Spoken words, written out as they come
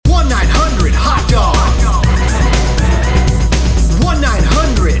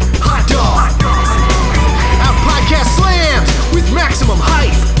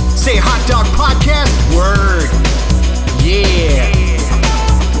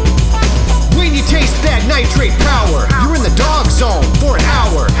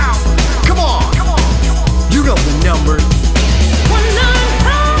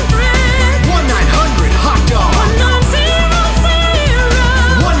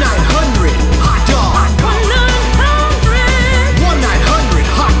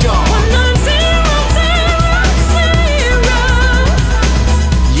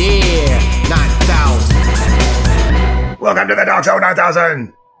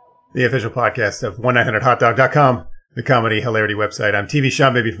9000, the official podcast of 1900hotdog.com, the comedy hilarity website. I'm TV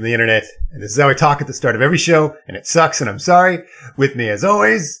Sean Baby from the internet, and this is how I talk at the start of every show, and it sucks, and I'm sorry. With me, as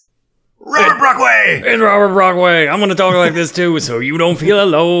always, Robert Brockway! It's Robert Brockway. I'm going to talk like this, too, so you don't feel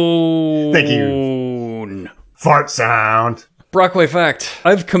alone. Thank you. Fart sound. Brockway fact.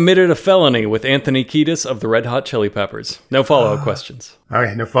 I've committed a felony with Anthony Kiedis of the Red Hot Chili Peppers. No follow-up questions. All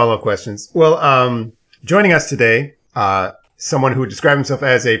right, no follow-up questions. Well, joining us today, someone who would describe himself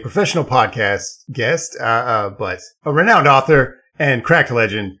as a professional podcast guest, but a renowned author and cracked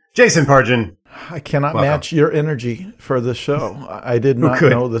legend, Jason Pargin. I cannot match your energy for this show. I did not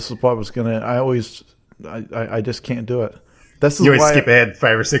know this is what I was going to... I just can't do it. This is you always skip ahead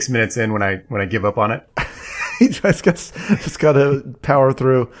 5 or 6 minutes in when I give up on it. just got to power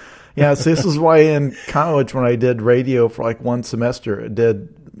through. Yeah, so this is why in college when I did radio for like one semester, I did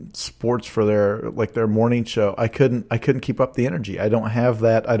sports for their morning show. I couldn't keep up the energy. I don't have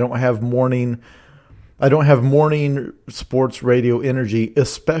that. I don't have morning sports radio energy,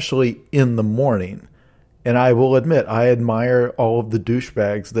 especially in the morning. And I will admit, I admire all of the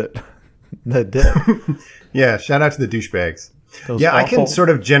douchebags that did. Yeah, shout out to the douchebags. I can sort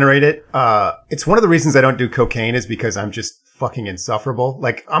of generate it. It's one of the reasons I don't do cocaine is because I'm just fucking insufferable.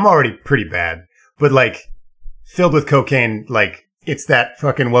 Like, I'm already pretty bad, but like filled with cocaine, like it's that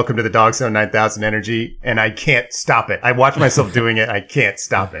fucking welcome to the Zzone 9000 energy, and I can't stop it. I watch myself doing it. I can't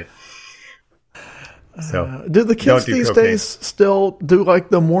stop it. So, do the kids these days still do like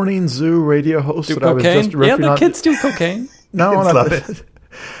the morning zoo radio hosts? Do cocaine? The kids do cocaine. No, love it.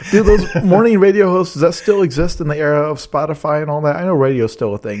 Do those morning radio hosts, does that still exist in the era of Spotify and all that? I know radio's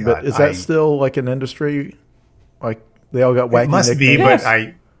still a thing, but is that still like an industry? Like they all got wacky. It must nicknames? be, but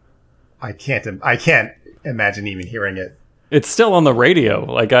I can't imagine even hearing it. It's still on the radio.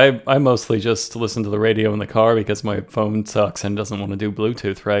 Like I mostly just listen to the radio in the car because my phone sucks and doesn't want to do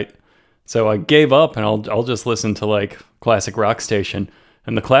Bluetooth, right? So I gave up and I'll just listen to like classic rock station.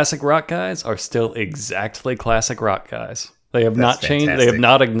 And the classic rock guys are still exactly classic rock guys. They have not changed. Fantastic. They have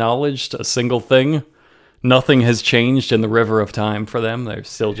not acknowledged a single thing. Nothing has changed in the river of time for them. They're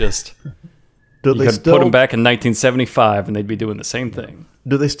still just... You could put them back in 1975 and they'd be doing the same thing.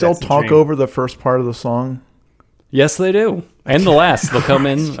 Do they still talk over the first part of the song? Yes, they do. And the last. They'll come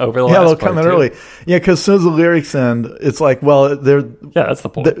in over the last part. Yeah, they'll come in early. Yeah, because as soon as the lyrics end, it's like, well, yeah, that's the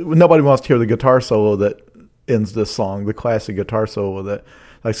point. Nobody wants to hear the guitar solo that ends this song, the classic guitar solo that...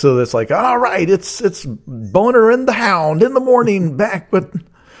 Like, so it's like, all right, it's Boner and the Hound in the morning back with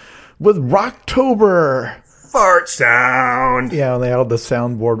Rocktober. Fart sound. Yeah, and they had the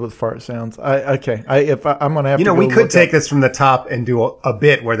soundboard with fart sounds. I'm going to have to we could take this from the top and do a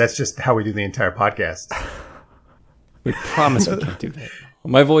bit where that's just how we do the entire podcast. We promise we can't do that.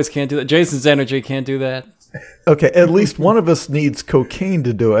 My voice can't do that. Jason's energy can't do that. Okay, at least one of us needs cocaine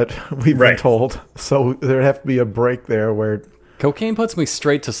to do it, we've been told. So there'd have to be a break there where... Cocaine puts me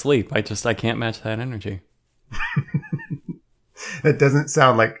straight to sleep. I can't match that energy. That doesn't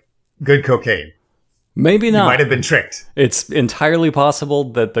sound like good cocaine. Maybe not. You might have been tricked. It's entirely possible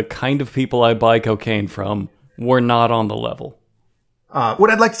that the kind of people I buy cocaine from were not on the level.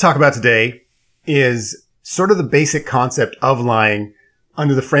 What I'd like to talk about today is sort of the basic concept of lying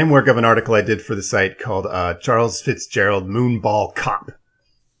under the framework of an article I did for the site called Charles Fitzgerald Moonball Cop.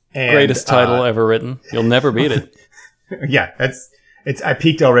 And, greatest title ever written. You'll never beat it. Yeah, I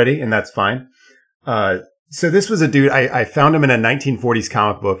peaked already, and that's fine. So this was a dude, I found him in a 1940s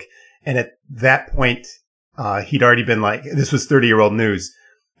comic book, and at that point, he'd already been like, this was 30-year-old news.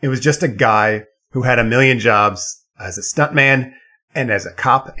 It was just a guy who had a million jobs as a stuntman, and as a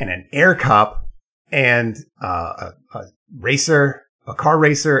cop, and an air cop, and a racer, a car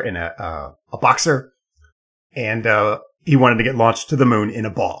racer, and a boxer. And he wanted to get launched to the moon in a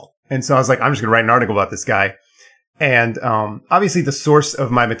ball. And so I was like, I'm just going to write an article about this guy. And obviously the source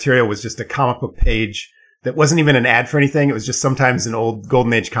of my material was just a comic book page that wasn't even an ad for anything. It was just sometimes in old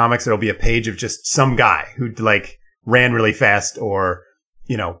Golden Age comics, there'll be a page of just some guy who like ran really fast or,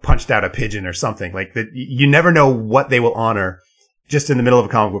 punched out a pigeon or something like that. You never know what they will honor just in the middle of a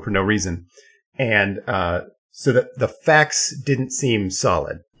comic book for no reason. And so the facts didn't seem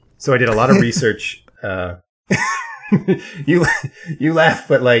solid. So I did a lot of research. You laugh,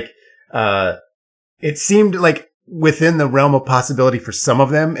 but like it seemed like within the realm of possibility for some of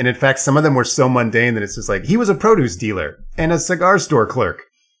them. And in fact, some of them were so mundane that it's just like, he was a produce dealer and a cigar store clerk.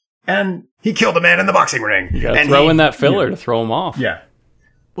 And he killed a man in the boxing ring. You gotta throw in that filler to throw him off. Yeah.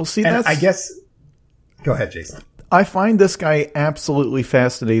 Well, see, and I guess... Go ahead, Jason. I find this guy absolutely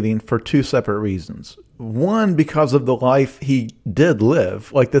fascinating for two separate reasons. One, because of the life he did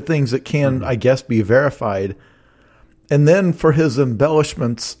live, like the things that can, I guess, be verified. And then for his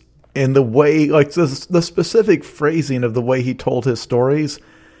embellishments in the way, like the specific phrasing of the way he told his stories,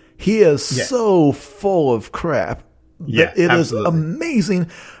 he is so full of crap. Yeah, it absolutely. is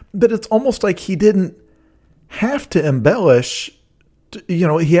amazing. But it's almost like he didn't have to embellish. You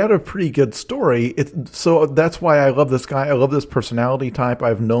know, he had a pretty good story. So that's why I love this guy. I love this personality type.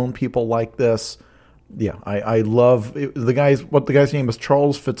 I've known people like this. Yeah, I love the guy's. What the guy's name is?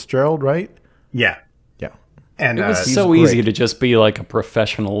 Charles Fitzgerald, right? Yeah. Yeah. And it was so easy to just be like a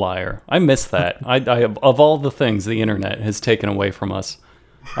professional liar. I miss that. I of all the things the internet has taken away from us,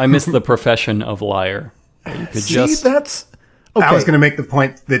 I miss the profession of liar. You could that's. Okay. I was going to make the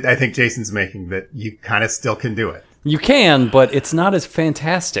point that I think Jason's making, that you kind of still can do it. You can, but it's not as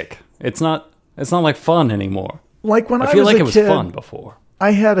fantastic. It's not like fun anymore. Like when I feel was like a it was kid, fun before.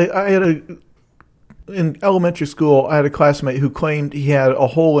 I had in elementary school, I had a classmate who claimed he had a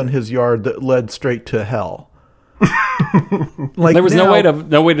hole in his yard that led straight to hell. Like there was no way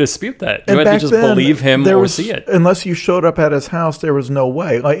to dispute that. You had to just believe him or see it. Unless you showed up at his house, there was no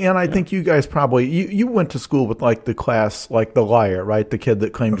way. Like, and I think you guys probably you went to school with like the class, like the liar, right? The kid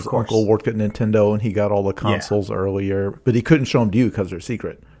that claimed his uncle worked at Nintendo and he got all the consoles earlier, but he couldn't show them to you because they're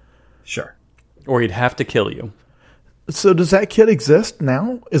secret. Sure. Or he'd have to kill you. So does that kid exist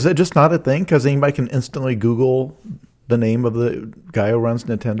now? Is it just not a thing because anybody can instantly Google the name of the guy who runs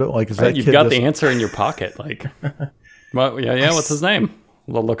Nintendo? Like, is that You've kid got the answer in your pocket. Like, well, yeah. What's his name?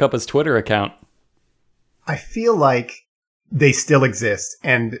 We'll look up his Twitter account. I feel like they still exist,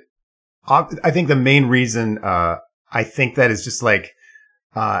 and I think the main reason I think that is just like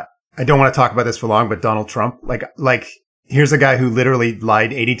I don't want to talk about this for long, but Donald Trump, like here's a guy who literally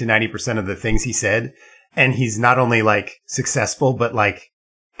lied 80 to 90% of the things he said, and he's not only like successful, but like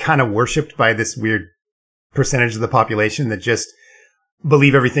kind of worshipped by this weird percentage of the population that just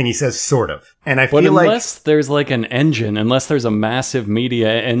believe everything he says, sort of. And I feel like unless there's like an engine, unless there's a massive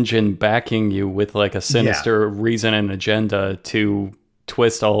media engine backing you with like a sinister reason and agenda to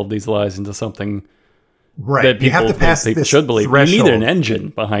twist all of these lies into something that people, you have to pass people this should believe. threshold. You need an engine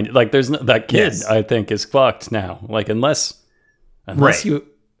behind it. Like there's that kid, I think, is fucked now. Like unless you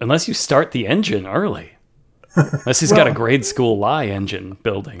start the engine early. Unless he's got a grade school lie engine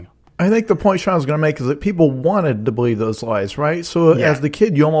building. I think the point Sean's going to make is that people wanted to believe those lies, right? So as the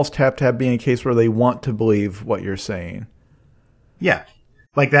kid, you almost have to be in a case where they want to believe what you're saying. Yeah.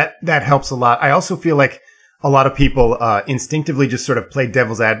 Like that helps a lot. I also feel like a lot of people instinctively just sort of play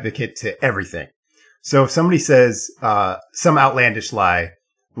devil's advocate to everything. So if somebody says some outlandish lie,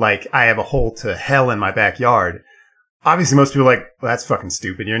 like I have a hole to hell in my backyard, obviously most people are like, well, that's fucking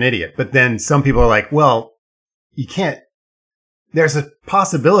stupid. You're an idiot. But then some people are like, well, you can't. There's a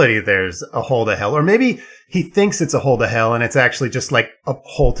possibility there's a hole to hell. Or maybe he thinks it's a hole to hell and it's actually just like a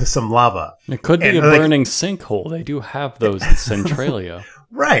hole to some lava. It could be a burning sinkhole. They do have those in Centralia.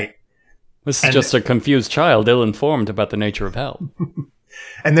 Right. This is just a confused child, ill-informed about the nature of hell.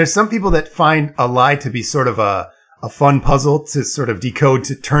 And there's some people that find a lie to be sort of a fun puzzle to sort of decode,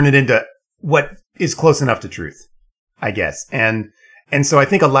 to turn it into what is close enough to truth, I guess. And so I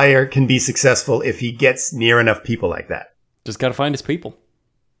think a liar can be successful if he gets near enough people like that. Just got to find his people.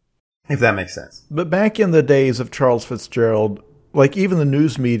 If that makes sense. But back in the days of Charles Fitzgerald, like even the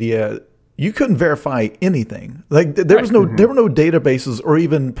news media, you couldn't verify anything. Like there were no databases or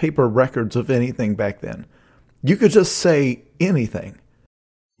even paper records of anything back then. You could just say anything.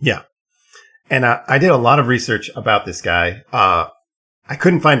 Yeah. And I did a lot of research about this guy. I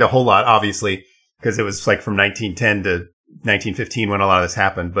couldn't find a whole lot, obviously, because it was like from 1910 to 1915 when a lot of this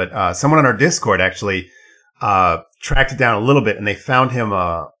happened. But someone on our Discord actually tracked it down a little bit, and they found him.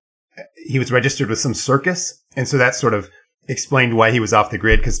 He was registered with some circus, and so that sort of explained why he was off the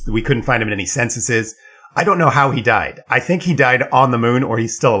grid, because we couldn't find him in any censuses. I don't know how he died. I think he died on the moon, or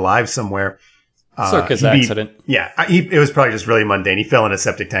he's still alive somewhere. Circus accident. It was probably just really mundane. He fell in a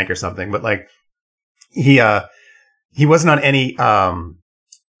septic tank or something. But like, he wasn't on any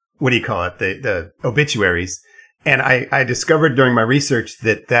what do you call it? The obituaries. And I discovered during my research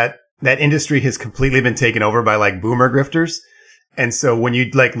that industry has completely been taken over by like boomer grifters. And so when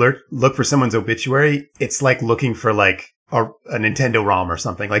you like look for someone's obituary, it's like looking for like a Nintendo ROM or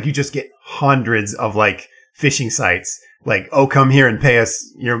something. Like you just get hundreds of like phishing sites, like, oh, come here and pay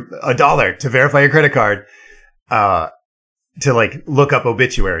us $1 to verify your credit card, to like look up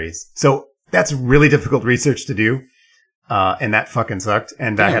obituaries. So that's really difficult research to do. And that fucking sucked.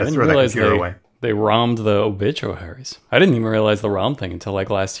 And I had to throw that computer away. They ROMmed the obituaries. I didn't even realize the ROM thing until like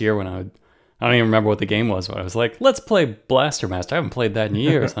last year when I don't even remember what the game was. But I was like, let's play Blaster Master. I haven't played that in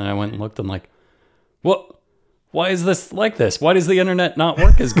years. And I went and looked and like, what? Why is this like this? Why does the internet not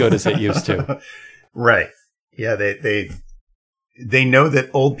work as good as it used to? Right. Yeah, they know that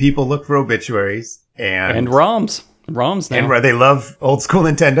old people look for obituaries And ROMs. ROMs now. and they love old school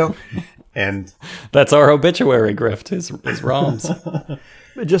Nintendo. And That's our obituary grift is ROMs.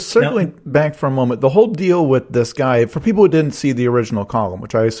 Just circling back for a moment, the whole deal with this guy, for people who didn't see the original column,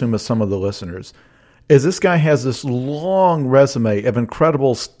 which I assume is some of the listeners, is this guy has this long resume of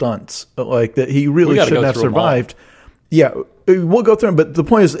incredible stunts, like that he really shouldn't have survived. Yeah, we'll go through them, but the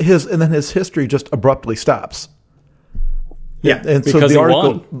point is his history just abruptly stops. yeah, And so Because the he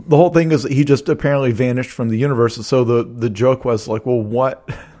article, won. the whole thing is that he just apparently vanished from the universe. And so the joke was like, well, what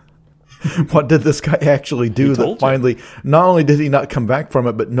did this guy actually do that finally, not only did he not come back from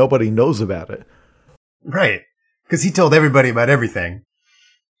it, but nobody knows about it? right. Because he told everybody about everything.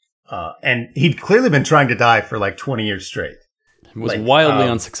 And he'd clearly been trying to die for like 20 years straight. He was wildly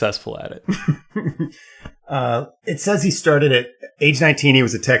unsuccessful at it. It says he started at age 19. He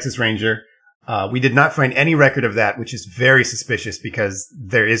was a Texas Ranger. We did not find any record of that, which is very suspicious because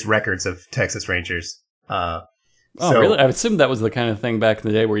there is records of Texas Rangers. Really? I assumed that was the kind of thing back in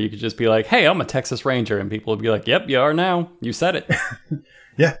the day where you could just be like, hey, I'm a Texas Ranger. And people would be like, yep, you are now. You said it.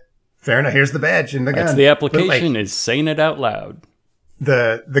 Yeah, fair enough. Here's the badge and the gun. That's the application, is saying it out loud.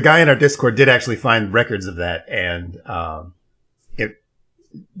 The guy in our Discord did actually find records of that, and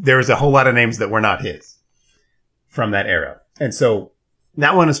there was a whole lot of names that were not his from that era. And so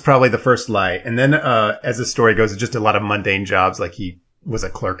that one is probably the first lie. And then as the story goes, it's just a lot of mundane jobs, like he was a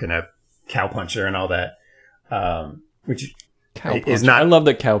clerk and a cowpuncher and all that, which is not... I love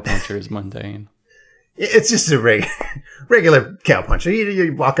that cowpuncher is mundane. It's just a regular cowpuncher.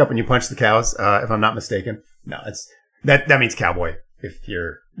 You walk up and you punch the cows, if I'm not mistaken. No, that means cowboy, if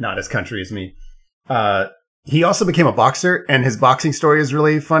you're not as country as me. He also became a boxer, and his boxing story is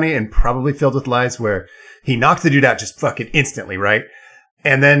really funny and probably filled with lies, where he knocked the dude out just fucking instantly, right?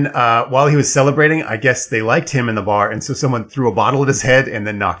 And then while he was celebrating, I guess they liked him in the bar, and so someone threw a bottle at his head and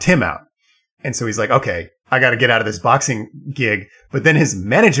then knocked him out. And so he's like, okay, I got to get out of this boxing gig. But then his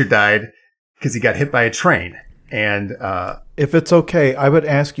manager died because he got hit by a train. And if it's okay, I would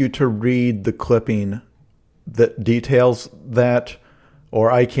ask you to read the clipping that details that, or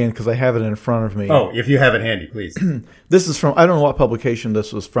I can, because I have it in front of me. Oh, if you have it handy, please. This is from, I don't know what publication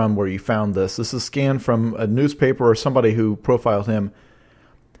this was from where you found this. This is scanned from a newspaper or somebody who profiled him.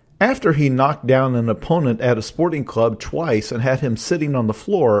 After he knocked down an opponent at a sporting club twice and had him sitting on the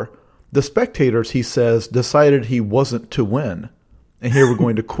floor, the spectators, he says, decided he wasn't to win. And here we're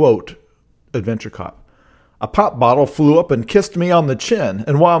going to quote Adventure Cop. A pop bottle flew up and kissed me on the chin,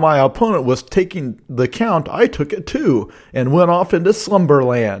 and while my opponent was taking the count, I took it too, and went off into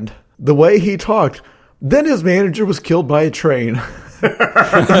slumberland. The way he talked, then his manager was killed by a train.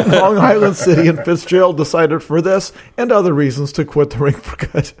 Long Island City and Fitzgerald decided for this and other reasons to quit the ring for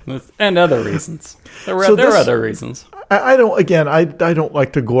good. And other reasons. There are other reasons. I don't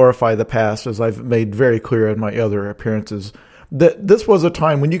like to glorify the past, as I've made very clear in my other appearances, that this was a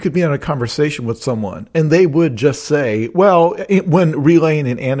time when you could be in a conversation with someone and they would just say, well, when relaying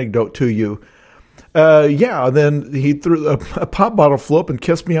an anecdote to you, then he threw a pop bottle flew up and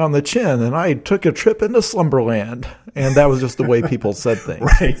kissed me on the chin, and I took a trip into slumberland. And that was just the way people said things.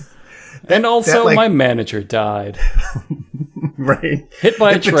 Right. And also, my manager died. Right. Hit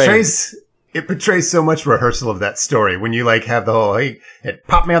by a train. It portrays so much rehearsal of that story when you like have the whole, hey, it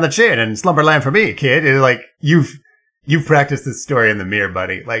popped me on the chin and slumberland for me, kid. It's like you've practiced this story in the mirror,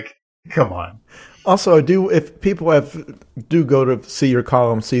 buddy. Like, come on. Also, if people do go to see your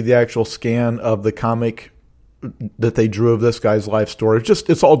column, see the actual scan of the comic that they drew of this guy's life story.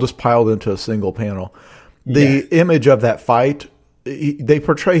 It's all just piled into a single panel. The image of that fight, they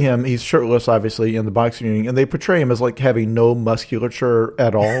portray him, he's shirtless, obviously, in the boxing ring, and they portray him as like having no musculature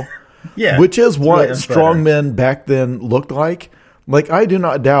at all. Yeah. Which is what really strong men back then looked like. Like, I do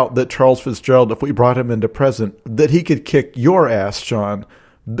not doubt that Charles Fitzgerald, if we brought him into present, that he could kick your ass, Sean.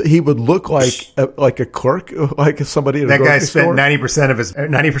 He would look like a clerk, like somebody. That guy spent 90%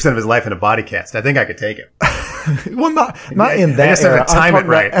 of his life in a body cast. I think I could take him. Well, not in that era. Time it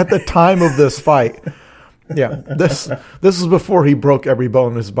right. At the time of this fight. Yeah, this is before he broke every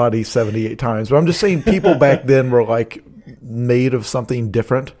bone in his body 78 times. But I'm just saying, people back then were like made of something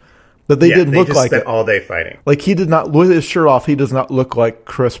different. That they didn't look like it all day fighting. Like, he did not, with his shirt off, he does not look like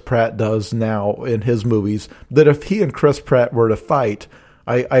Chris Pratt does now in his movies. That if he and Chris Pratt were to fight,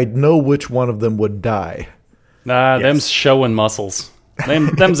 I'd know which one of them would die. Nah, them's showing muscles.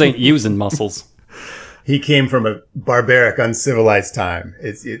 Them's ain't using muscles. He came from a barbaric, uncivilized time.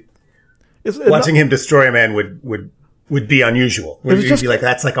 Watching him destroy a man would be unusual. You'd be like,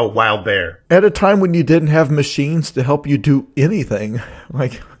 that's like a wild bear. At a time when you didn't have machines to help you do anything.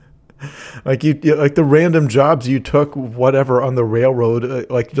 Like, Like like the random jobs you took, whatever, on the railroad,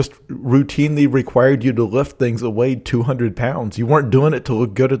 like just routinely required you to lift things that weighed 200 pounds. You weren't doing it to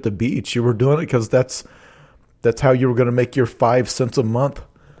look good at the beach. You were doing it because that's how you were going to make your 5 cents a month.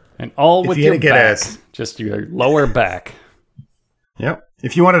 And all with your back, ass. just your lower back. Yep.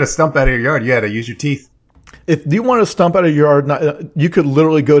 If you wanted to stump out of your yard, you had to use your teeth. If you want to stump out of your yard, you could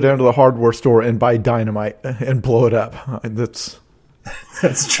literally go down to the hardware store and buy dynamite and blow it up. That's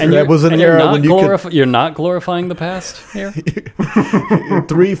true. That was an era when you're not glorifying the past here.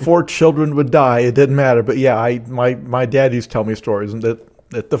 3-4 children would die. It didn't matter. But yeah, my dad used to tell me stories that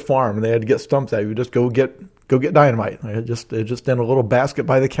at the farm they had to get stumps out. You just go get dynamite. It just in a little basket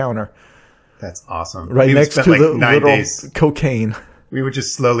by the counter. That's awesome. Right next to the 9 little days. cocaine. We would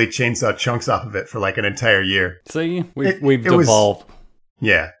just slowly chainsaw chunks off of it for like an entire year. See, we've devolved.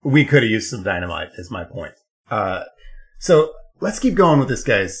 Yeah, we could have used some dynamite, is my point. So let's keep going with this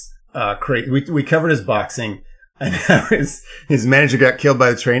guy's crate. We covered his boxing, and how his manager got killed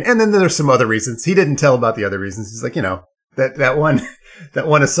by the train, and then there's some other reasons. He didn't tell about the other reasons. He's like, that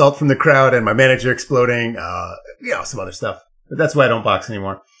one assault from the crowd and my manager exploding, some other stuff. But that's why I don't box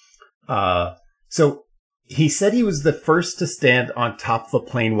anymore. So he said he was the first to stand on top of a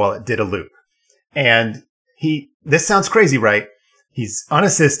plane while it did a loop. And this sounds crazy, right? He's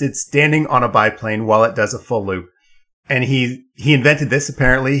unassisted, standing on a biplane while it does a full loop. And he invented this,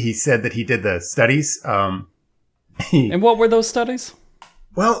 apparently. He said that he did the studies. And what were those studies?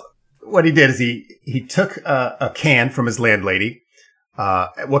 Well, what he did is he took a can from his landlady.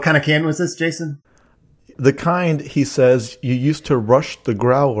 What kind of can was this, Jason? The kind, he says, you used to rush the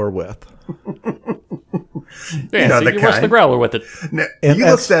growler with. Yeah, so you rush the growler with it. Now, you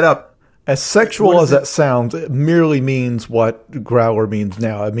looked that up. As sexual as that sounds, it merely means what growler means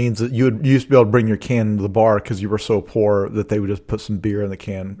now. It means that you used to be able to bring your can into the bar because you were so poor that they would just put some beer in the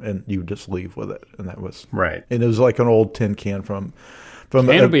can and you would just leave with it. And that was right. And it was like an old tin can from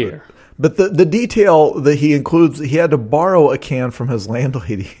can of beer. But the detail that he includes, he had to borrow a can from his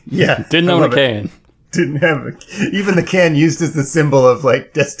landlady. Yeah. Didn't own a can. Didn't have even the can used as the symbol of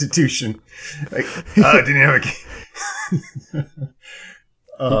like destitution. Like, didn't have a can.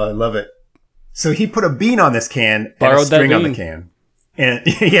 Oh, I love it. So he put a bean on this can and a string on the can. And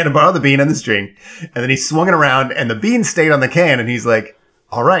he had to borrow the bean and the string. And then he swung it around and the bean stayed on the can. And he's like,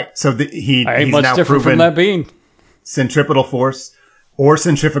 all right. So he's much now different proven from that bean. Centripetal force or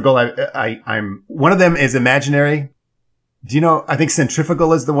centrifugal. I'm one of them is imaginary. Do you know, I think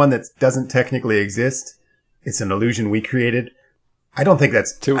centrifugal is the one that doesn't technically exist. It's an illusion we created. I don't think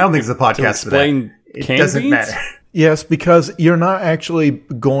it's a podcast for that. It doesn't matter. Yes, because you're not actually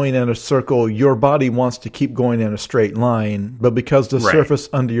going in a circle. Your body wants to keep going in a straight line, but because the surface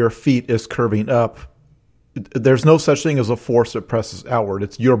under your feet is curving up, there's no such thing as a force that presses outward.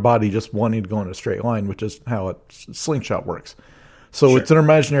 It's your body just wanting to go in a straight line, which is how a slingshot works. So it's an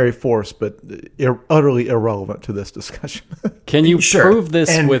imaginary force, but utterly irrelevant to this discussion. Can you prove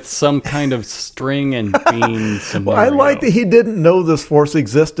this with some kind of string and bean scenario? Well, I like that he didn't know this force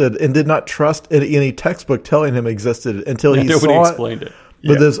existed and did not trust any textbook telling him existed until he saw it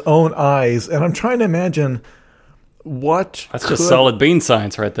with his own eyes. And I'm trying to imagine that's just solid bean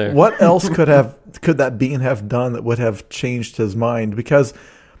science right there. What else could that bean have done that would have changed his mind? Because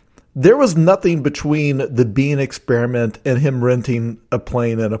there was nothing between the bean experiment and him renting a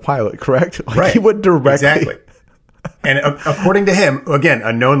plane and a pilot, correct? He went directly. Exactly. And according to him, again,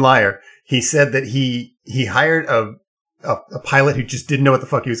 a known liar, he said that he hired a pilot who just didn't know what the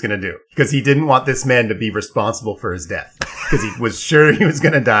fuck he was going to do because he didn't want this man to be responsible for his death because he was sure he was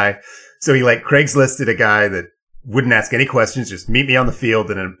going to die. So he Craigslisted a guy that wouldn't ask any questions. Just meet me on the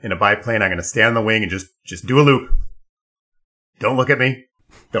field in a biplane. I'm going to stand on the wing and just do a loop. Don't look at me.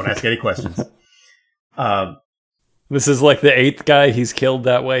 Don't ask any questions. This is like the 8th guy he's killed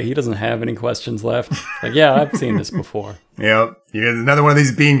that way. He doesn't have any questions left. I've seen this before. Yeah, here's another one of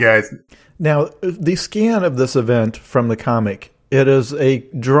these bean guys. Now, the scan of this event from the comic, it is a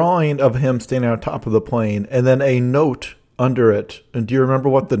drawing of him standing on top of the plane and then a note under it. And do you remember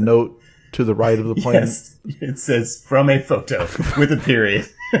what the note to the right of the plane? Yes, it says from a photo with a period.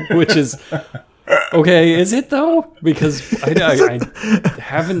 Which is... Okay, is it though? Because I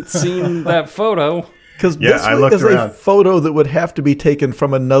haven't seen that photo. Because this is a photo that would have to be taken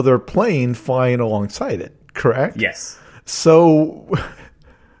from another plane flying alongside it, correct? Yes. So...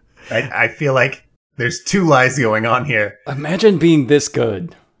 I feel like there's 2 lies going on here. Imagine being this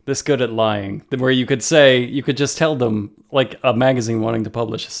good at lying, where you could just tell them, like a magazine wanting to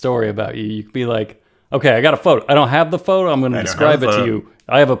publish a story about you. You could be like, okay, I got a photo. I don't have the photo. I'm going to describe it to you.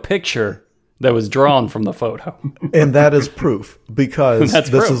 I have a picture. that was drawn from the photo. And that is proof, because That's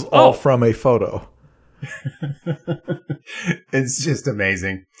this proof. is all Oh. from a photo. It's just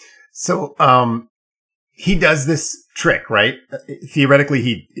amazing. So, he does this trick, right?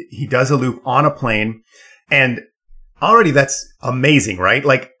 Theoretically, he does a loop on a plane, and already that's amazing, right?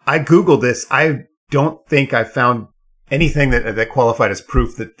 Like, I Googled this. I don't think I found anything that qualified as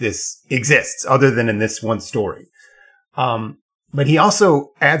proof that this exists other than in this one story. But he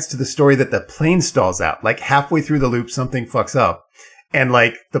also adds to the story that the plane stalls out. Like, halfway through the loop, something fucks up. And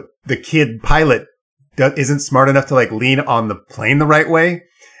like the kid pilot isn't smart enough to like lean on the plane the right way.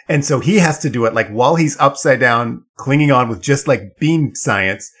 And so he has to do it like while he's upside down, clinging on with just like beam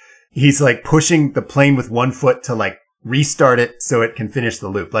science. He's like pushing the plane with one foot to like restart it so it can finish the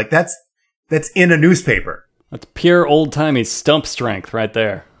loop. Like that's in a newspaper. That's pure old-timey stump strength right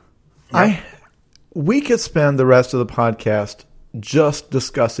there. We could spend the rest of the podcast just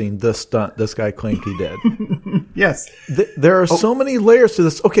discussing this stunt this guy claimed he did. Yes. There are so many layers to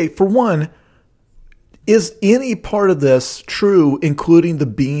this. Okay, for one, is any part of this true, including the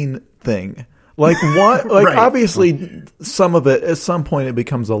bean thing? Like what? Like Right. Obviously, some of it at some point it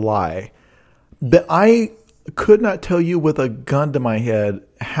becomes a lie. But I could not tell you with a gun to my head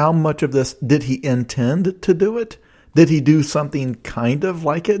how much of this did he intend to do it. Did he do something kind of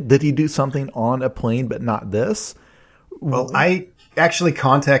like it? Did he do something on a plane but not this? Well, I actually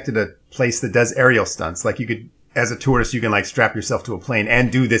contacted a place that does aerial stunts. Like you could, as a tourist, you can like strap yourself to a plane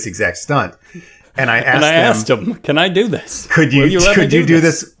and do this exact stunt. And I asked him, "Can I do this? Could you let me do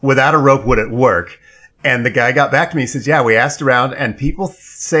this without a rope? Would it work?" And the guy got back to me. He says, "Yeah, we asked around, and people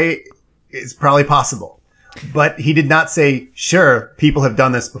say it's probably possible." But he did not say, "Sure, people have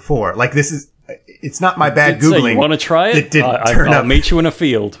done this before." Like it's not my bad Googling. You want to try it? It didn't turn I'll up. meet you in a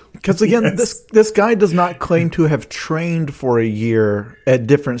field. Because again, Yes. this guy does not claim to have trained for a year at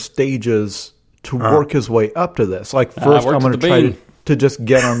different stages to work his way up to this. Like first, worked I'm going at to the try beam. to just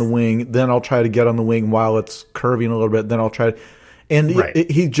get on the wing. Then I'll try to get on the wing while it's curving a little bit. Then I'll try. And Right.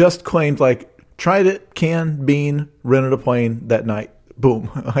 he just claimed like tried it, bean, rented a plane that night.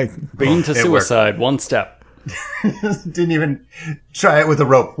 Boom. Like Bean to it worked. suicide, one step. Didn't even try it with a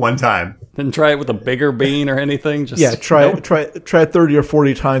rope one time. Didn't try it with a bigger bean or anything. Just yeah, try it 30 or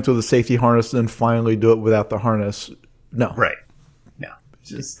 40 times with a safety harness, then finally do it without the harness. No. Right. No.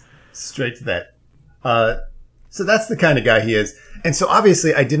 Just straight to that. So that's the kind of guy he is. And so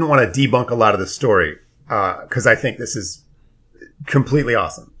obviously I didn't want to debunk a lot of the story because I think this is completely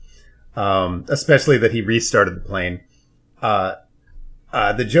awesome. Especially that he restarted the plane.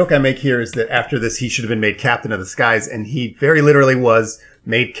 The joke I make here is that after this, he should have been made captain of the skies, and he very literally was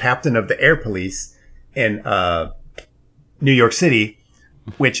made captain of the air police in New York City,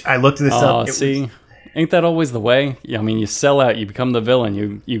 which I looked this up. Ain't that always the way? Yeah, I mean, you sell out, you become the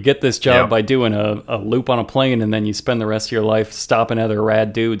villain. You get this job by doing a loop on a plane, and then you spend the rest of your life stopping other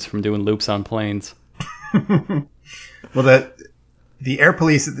rad dudes from doing loops on planes. Well, the air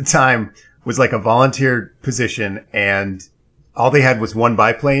police at the time was like a volunteer position, and all they had was one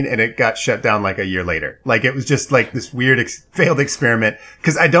biplane, and it got shut down like a year later. Like it was just like this weird failed experiment.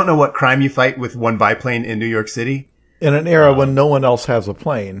 Because I don't know what crime you fight with one biplane in New York City. In an era when no one else has a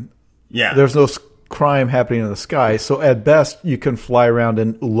plane. Yeah. There's no crime happening in the sky. So at best, you can fly around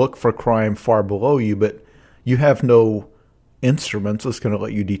and look for crime far below you, but you have no instruments that's going to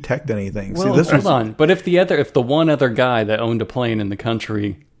let you detect anything. Well, hold on. But if the one other guy that owned a plane in the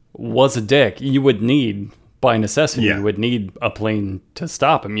country was a dick, you would need, by necessity, you would need a plane to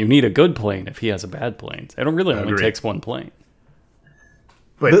stop him. You need a good plane if he has a bad plane. It really only takes one plane.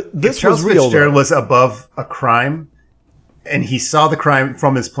 But this if Charles was real, Fitzgerald though. was above a crime, and he saw the crime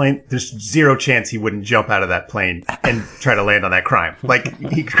from his plane, there's zero chance he wouldn't jump out of that plane and try to land on that crime. Like,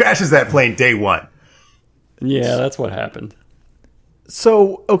 he crashes that plane day one. Yeah, that's what happened.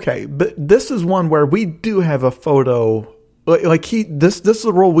 So, okay, but this is one where we do have a photo. Like this is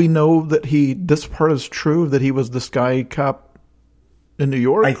a role we know that this part is true, that he was the sky cop in New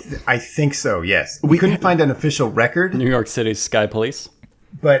York? I think so, yes. We couldn't find an official record. New York City's Sky Police.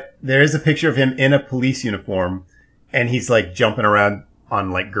 But there is a picture of him in a police uniform, and he's like jumping around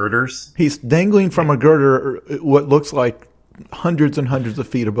on like girders. He's dangling from a girder, what looks like hundreds and hundreds of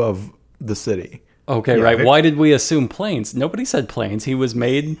feet above the city. Okay, Yeah, right. Why did we assume planes? Nobody said planes. He was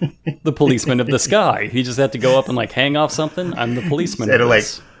made the policeman of the sky. He just had to go up and like hang off something. I'm the policeman Instead of of like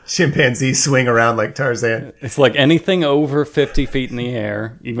this. chimpanzees swing around like Tarzan. It's like anything over 50 feet in the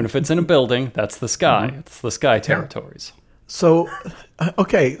air, even if it's in a building, that's the sky. It's the sky territories. So,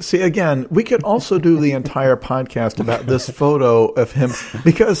 okay, see, again, we could also do the entire podcast about this photo of him,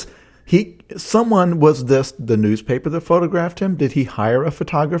 because was the newspaper that photographed him? Did he hire a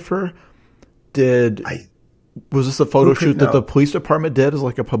photographer? Was this a photo shoot that the police department did as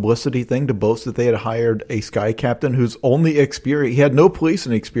like a publicity thing to boast that they had hired a sky captain whose only experience, he had no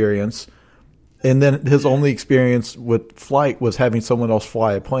policing experience, and then his only experience with flight was having someone else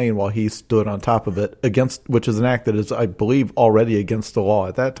fly a plane while he stood on top of it, which is an act that is, I believe, already against the law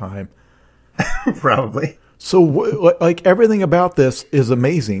at that time. Probably. So, like, everything about this is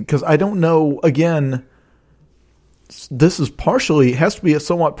amazing because I don't know, again, this is has to be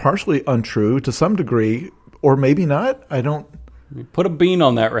somewhat partially untrue to some degree, or maybe not. I don't. You put a bean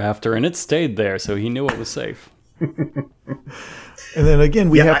on that rafter and it stayed there, so he knew it was safe. And then again,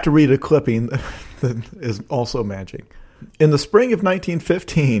 we have to read a clipping that is also magic. In the spring of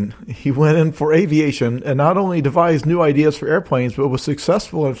 1915, he went in for aviation and not only devised new ideas for airplanes, but was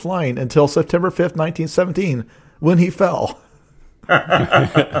successful in flying until September 5th, 1917, when he fell.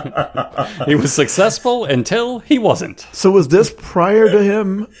 He was successful until he wasn't. So was this prior to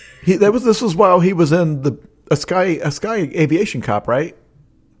him? This was while he was in a sky aviation cop, right?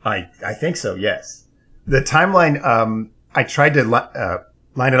 I think so. Yes. The timeline. I tried to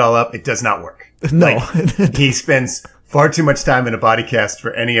line it all up. It does not work. No, he spends far too much time in a body cast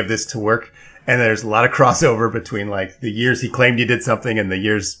for any of this to work, and there's a lot of crossover between like the years he claimed he did something and the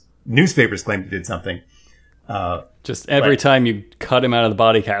years newspapers claimed he did something. Just every time you cut him out of the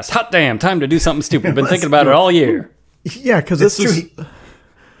body cast, hot damn, time to do something stupid. Been thinking about it all year. Yeah, because this is true.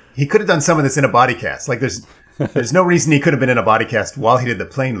 He could have done some of this in a body cast. Like there's no reason he could have been in a body cast while he did the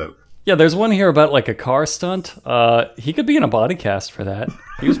plane loop. Yeah, there's one here about like a car stunt. He could be in a body cast for that.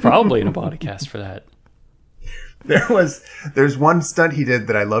 He was probably in a body cast for that. There's one stunt he did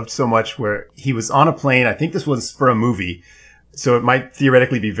that I loved so much where he was on a plane. I think this was for a movie, so it might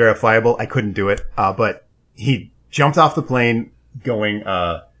theoretically be verifiable. I couldn't do it, but he jumped off the plane going,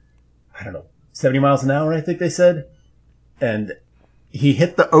 70 miles an hour, I think they said. And he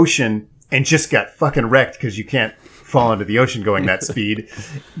hit the ocean and just got fucking wrecked because you can't fall into the ocean going that speed.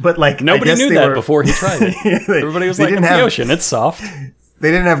 But like nobody knew that before he tried it. Everybody was like, it's the ocean, it's soft. They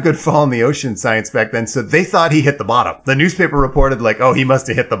didn't have good fall in the ocean science back then, so they thought he hit the bottom. The newspaper reported like, oh, he must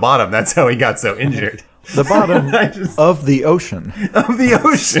have hit the bottom. That's how he got so injured. The bottom of the ocean. Of the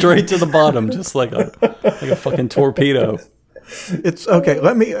ocean. Straight to the bottom, just like a fucking torpedo. It's okay.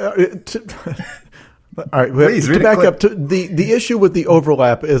 Let me. All right, please, to back up to the issue with the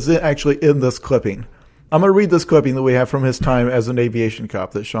overlap is actually in this clipping. I'm going to read this clipping that we have from his time as an aviation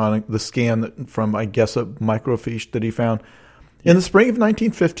cop that Sean, the scan from, I guess, a microfiche that he found. In the spring of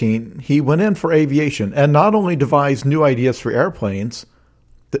 1915, he went in for aviation and not only devised new ideas for airplanes,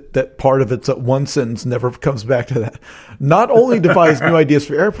 that part of it's one sentence never comes back to that, not only devised new ideas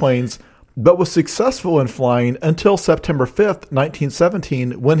for airplanes, but was successful in flying until September 5th,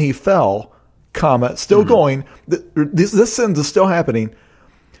 1917, when he fell, still going, this sentence is still happening,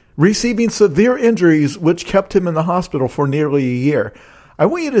 receiving severe injuries which kept him in the hospital for nearly a year. I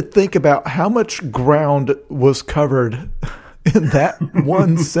want you to think about how much ground was covered in that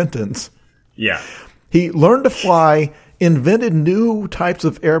one sentence. Yeah. He learned to fly, invented new types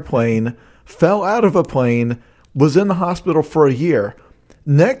of airplane, fell out of a plane, was in the hospital for a year.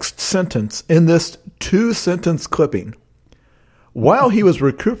 Next sentence in this 2-sentence clipping. While he was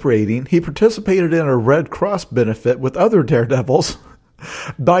recuperating, he participated in a Red Cross benefit with other daredevils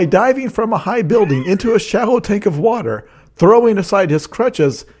by diving from a high building into a shallow tank of water, throwing aside his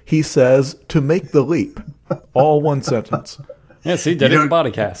crutches, he says, to make the leap. All one sentence. Yeah, see, did it in body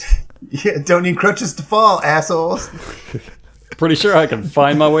cast. Yeah, don't need crutches to fall, assholes. Pretty sure I can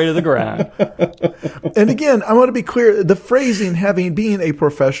find my way to the ground. And again, I want to be clear, the phrasing, being a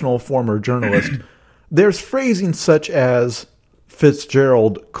professional former journalist, there's phrasing such as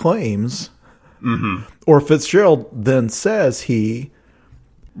Fitzgerald claims, or Fitzgerald then says he.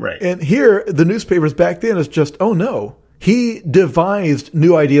 Right. And here, the newspapers back then is just, oh no, he devised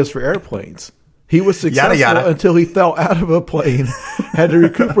new ideas for airplanes. He was successful until he fell out of a plane, had to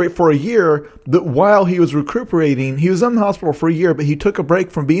recuperate for a year. That while he was recuperating, he was in the hospital for a year, but he took a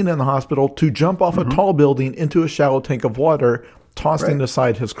break from being in the hospital to jump off a tall building into a shallow tank of water, tossing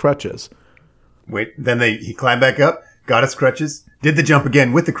aside his crutches. Then he climbed back up, got his crutches, did the jump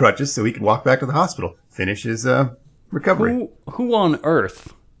again with the crutches so he could walk back to the hospital, finish his recovery. Who on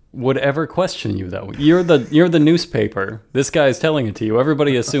earth would ever question you, though? You're the newspaper. This guy's telling it to you.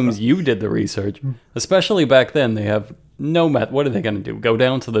 Everybody assumes you did the research. Especially back then, they have no what are they going to do? Go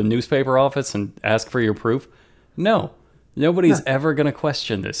down to the newspaper office and ask for your proof? No. Nobody's ever going to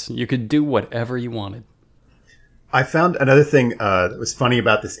question this. You could do whatever you wanted. I found another thing that was funny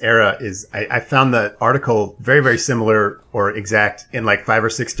about this era is I found the article very, very similar or exact in like 5 or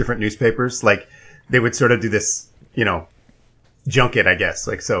 6 different newspapers. Like they would sort of do this, junket, I guess.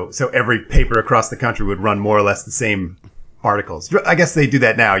 Like, so every paper across the country would run more or less the same articles. I guess they do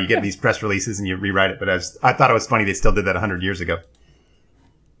that now. You get these press releases and you rewrite it. But I thought it was funny they still did that 100 years ago.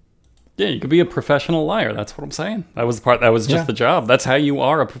 Yeah, you could be a professional liar. That's what I'm saying. That was just the job. That's how you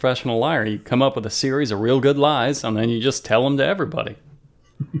are a professional liar. You come up with a series of real good lies, and then you just tell them to everybody.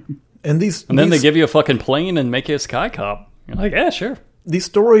 And then they give you a fucking plane and make you a sky cop. You're like, yeah, sure. These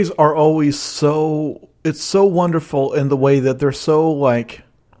stories are always it's so wonderful in the way that they're so like,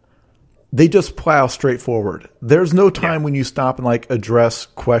 they just plow straight forward. There's no time when you stop and like address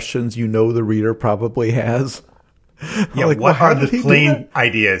questions you know the reader probably has. Yeah, like, what are the plane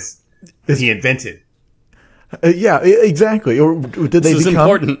ideas he invented? Yeah, exactly. Or did they become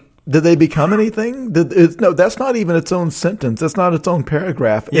important? Did they become anything? No, that's not even its own sentence. That's not its own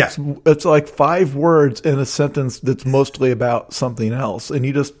paragraph. Yeah. It's like 5 words in a sentence that's mostly about something else, and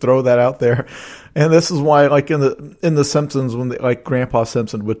you just throw that out there. And this is why, like in the Simpsons, when like Grandpa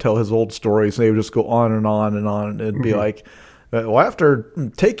Simpson would tell his old stories, and they would just go on and on and on, and it'd be like, well, after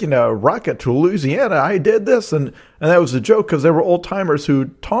taking a rocket to Louisiana, I did this, and that was a joke because there were old timers who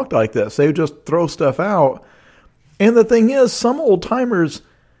talked like this. They would just throw stuff out. And the thing is, some old timers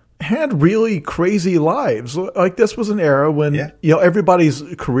had really crazy lives. Like, this was an era when everybody's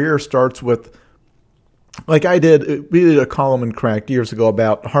career starts with, like we did a column in Cracked years ago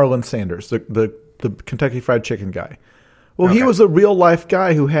about Harlan Sanders, the Kentucky Fried Chicken guy. Well, he was a real life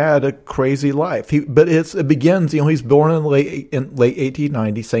guy who had a crazy life. But it begins, he's born in late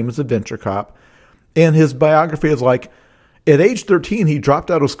 1890, same as Adventure Cop. And his biography is like, at age 13, he dropped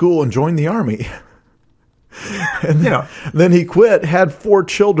out of school and joined the Army. And then he quit, had 4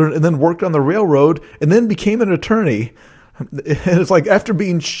 children, and then worked on the railroad, and then became an attorney. And it's like, after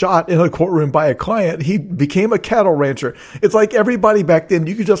being shot in a courtroom by a client, he became a cattle rancher. It's like everybody back then,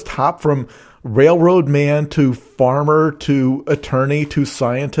 you could just hop from railroad man to farmer to attorney to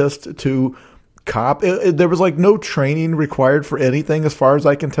scientist to cop. There was like no training required for anything, as far as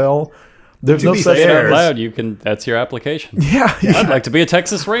I can tell. There's no such out loud. That's your application. Yeah. I'd like to be a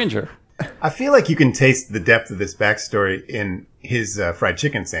Texas Ranger. I feel like you can taste the depth of this backstory in his fried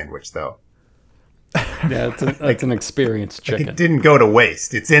chicken sandwich, though. Yeah, it's an experienced chicken. It didn't go to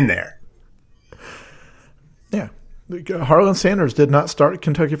waste. It's in there. Yeah. Harlan Sanders did not start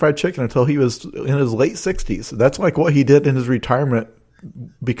Kentucky Fried Chicken until he was in his late 60s. That's like what he did in his retirement,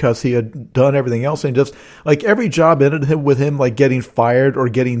 because he had done everything else. And just like every job ended with him like getting fired or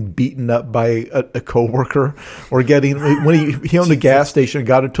getting beaten up by a coworker, or when he owned a gas station,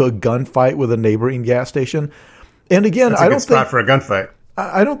 got into a gunfight with a neighboring gas station. And again, that's a good spot for a gunfight.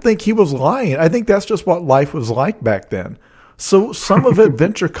 I don't think he was lying. I think that's just what life was like back then. So some of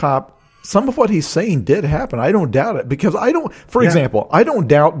Adventure Cop, some of what he's saying did happen. I don't doubt it, because for example, I don't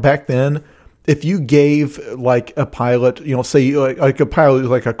doubt back then, if you gave like a pilot, say like a pilot was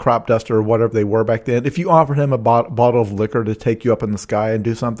like a crop duster or whatever they were back then, if you offered him a bottle of liquor to take you up in the sky and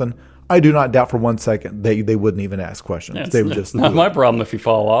do something, I do not doubt for 1 second they wouldn't even ask questions. Yeah, they would just not my problem if you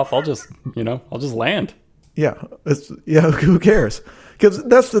fall off. I'll just land. Yeah, who cares? Because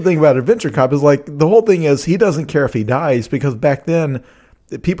that's the thing about Adventure Cop, is like the whole thing is he doesn't care if he dies, because back then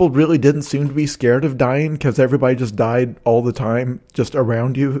people really didn't seem to be scared of dying, because everybody just died all the time just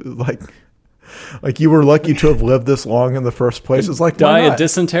around you. Like you were lucky to have lived this long in the first place. It's like, die of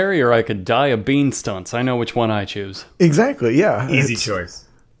dysentery, or I could die of bean stunts. I know which one I choose. Exactly, yeah. Easy choice.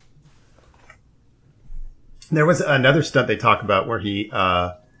 There was another stunt they talk about where he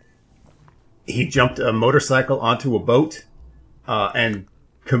jumped a motorcycle onto a boat and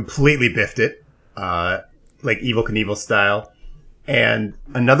completely biffed it, like Evel Knievel style. And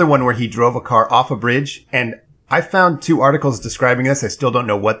another one where he drove a car off a bridge. And I found 2 articles describing this. I still don't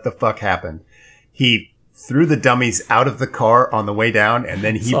know what the fuck happened. He threw the dummies out of the car on the way down, and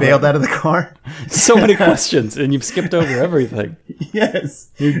then he bailed out of the car. So many questions, and you've skipped over everything. Yes.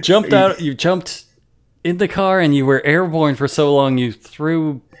 You jumped out. You jumped in the car, and you were airborne for so long. You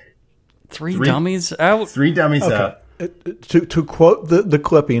threw three dummies out. 3 dummies out. To quote the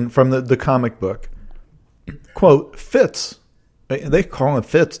clipping from the comic book, quote, Fitz. They call him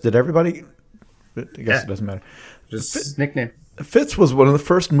Fitz. Did everybody? I guess it doesn't matter. Just nickname. Fitz was one of the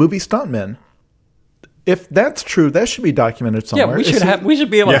first movie stuntmen. If that's true, that should be documented somewhere. Yeah, we should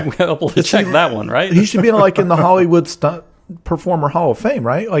be able to check that one, right? He should be in the Hollywood Stunt Performer Hall of Fame,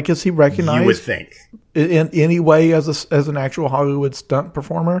 right? Like, is he recognized? You would think. In any way as an actual Hollywood stunt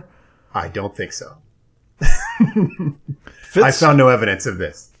performer? I don't think so. Fitz, I found no evidence of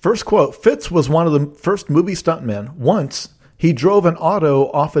this. First quote: Fitz was one of the first movie stuntmen. Once he drove an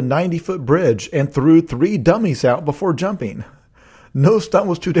auto off a 90-foot bridge and threw 3 dummies out before jumping. No stunt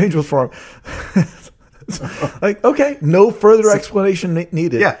was too dangerous for him. Like, okay, no further explanation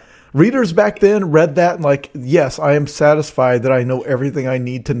needed. Yeah. Readers back then read that and like, yes, I am satisfied that I know everything I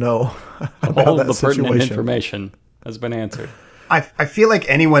need to know about All that the pertinent situation. information has been answered. I feel like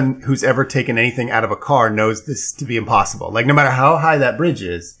anyone who's ever taken anything out of a car knows this to be impossible. Like, no matter how high that bridge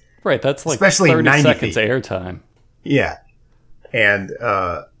is. Right, that's like Especially 30 90 seconds feet. airtime. Yeah. And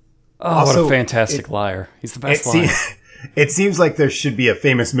What a fantastic liar. He's the best liar. It seems like there should be a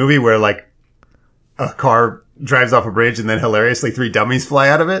famous movie where, like, a car drives off a bridge and then hilariously 3 dummies fly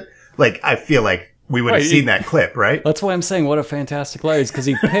out of it. Like, I feel like we would have seen that clip, right? That's why I'm saying what a fantastic liar is, because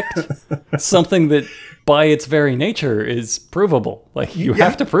he picked something that by its very nature is provable. Like, you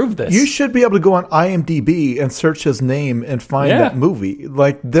have to prove this. You should be able to go on IMDb and search his name and find that movie.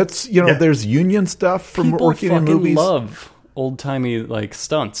 Like, that's, there's union stuff from People working in movies. love old-timey, like,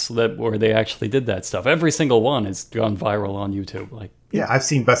 stunts where they actually did that stuff. Every single one has gone viral on YouTube. Like, yeah, I've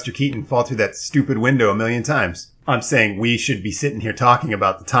seen Buster Keaton fall through that stupid window a million times. I'm saying we should be sitting here talking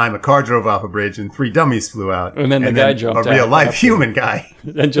about the time a car drove off a bridge and 3 dummies flew out. And then the guy jumped out. A real-life human guy.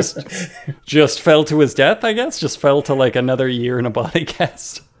 And just fell to his death, I guess? Just fell to, like, another year in a body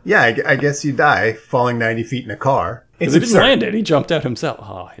cast. Yeah, I guess you die falling 90 feet in a car. It's He didn't absurd. land it. He jumped out himself.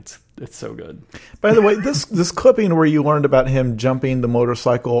 Oh, it's so good. By the way, this clipping where you learned about him jumping the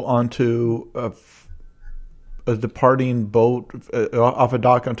motorcycle onto a departing boat off a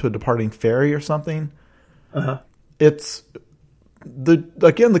dock onto a departing ferry or something. It's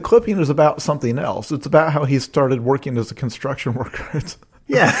the clipping is about something else. It's about how he started working as a construction worker. It's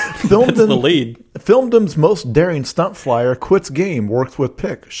That's the lead. Filmdom's most daring stunt flyer quits game, works with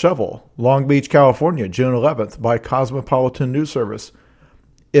pick, shovel. Long Beach, California, June 11th by Cosmopolitan News Service.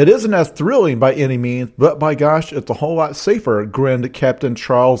 It isn't as thrilling by any means, but by gosh, it's a whole lot safer, grinned Captain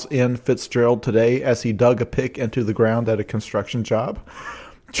Charles N. Fitzgerald today as he dug a pick into the ground at a construction job.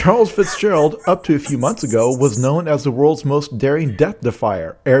 Charles Fitzgerald, up to a few months ago, was known as the world's most daring death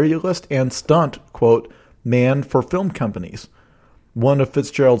defier, aerialist, and stunt, quote, man for film companies. One of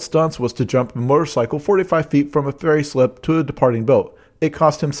Fitzgerald's stunts was to jump a motorcycle 45 feet from a ferry slip to a departing boat. It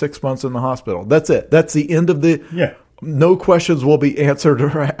cost him 6 months in the hospital. That's it. That's the end of the... Yeah. No questions will be answered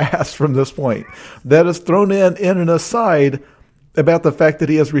or asked from this point. That is thrown in an aside about the fact that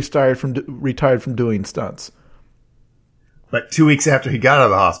he has retired from doing stunts. But 2 weeks after he got out of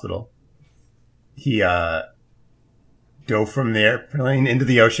the hospital, he dove from the airplane into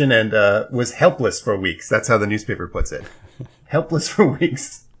the ocean and was helpless for weeks. That's how the newspaper puts it. Helpless for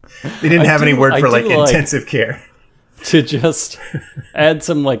weeks. They didn't have any word for intensive care. To just add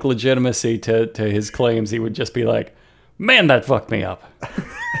some like legitimacy to his claims, he would just be like, man, that fucked me up.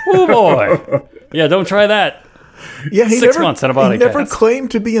 Oh boy. Yeah, don't try that. Yeah, he 6 months in a body He never cast. claimed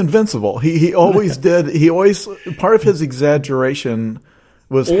to be invincible. He always did. He always, part of his exaggeration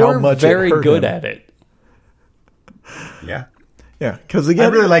was how much very it hurt good him. at it. Yeah. Yeah, because I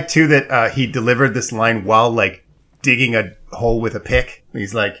again, really like, too, that he delivered this line while, like, digging a hole with a pick.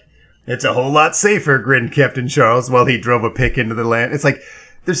 He's like, it's a whole lot safer, grinned Captain Charles, while he drove a pick into the land. It's like,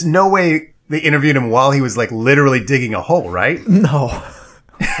 there's no way they interviewed him while he was, like, literally digging a hole, right? no.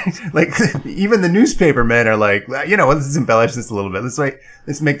 Like, even the newspaper men are like, let's embellish this a little bit.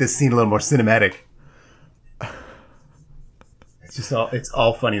 Let's make this scene a little more cinematic. It's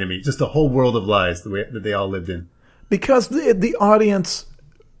all funny to me. Just a whole world of lies, the way that they all lived in. Because the audience,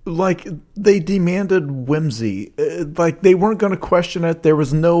 like, they demanded whimsy. Like, they weren't going to question it. There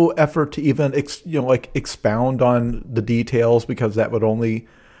was no effort to even, expound on the details because that would only...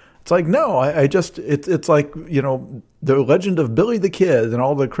 It's like, no, it's like, the legend of Billy the Kid and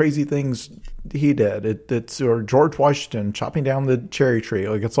all the crazy things he did. Or George Washington chopping down the cherry tree.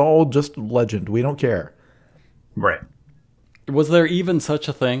 Like, it's all just legend. We don't care. Right. Was there even such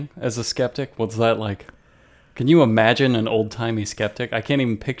a thing as a skeptic? Was that like... Can you imagine an old-timey skeptic? I can't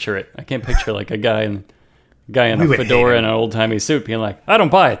even picture it. I can't picture like a guy in a fedora and an old-timey suit being like, I don't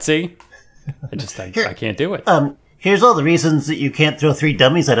buy it, see? I can't do it. Here's all the reasons that you can't throw 3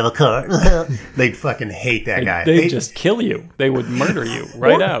 dummies out of a car. They'd fucking hate that guy. They'd just kill you. They would murder you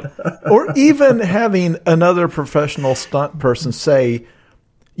out. Or even having another professional stunt person say,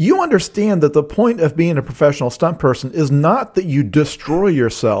 you understand that the point of being a professional stunt person is not that you destroy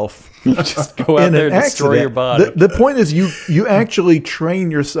yourself. You just go out there and destroy your body. The point is you actually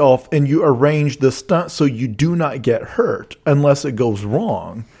train yourself and you arrange the stunt so you do not get hurt unless it goes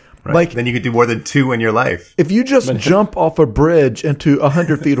wrong. Right. Like, then you could do more than 2 in your life. if you just jump off a bridge into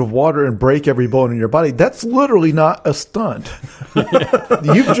 100 feet of water and break every bone in your body, that's literally not a stunt.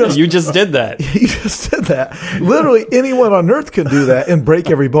 You just did that. You just did that. Literally, anyone on Earth can do that and break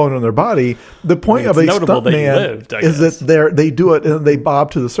every bone in their body. The point of a stunt man is that they do it and they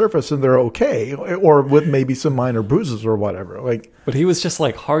bob to the surface and they're okay, or with maybe some minor bruises or whatever. Like, but he was just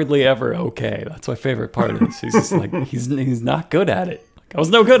like hardly ever okay. That's my favorite part of this. He's just like he's not good at it. Like, I was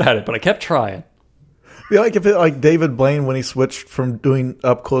no good at it, but I kept trying. Yeah, like David Blaine when he switched from doing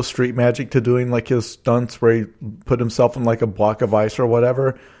up close street magic to doing like his stunts where he put himself in like a block of ice or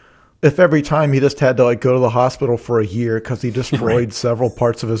whatever. If every time he just had to like go to the hospital for a year because he destroyed several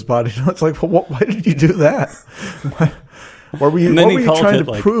parts of his body, it's like, well, why did you do that? What were you trying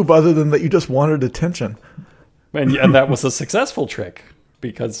to prove other than that you just wanted attention? And that was a successful trick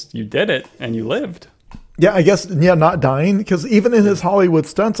because you did it and you lived. Yeah, I guess, not dying, because even in his Hollywood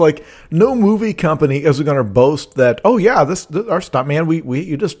stunts, like, no movie company is going to boast that, oh, yeah, this our stuntman,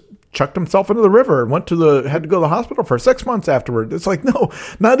 you just chucked himself into the river and had to go to the hospital for 6 months afterward. It's like, no,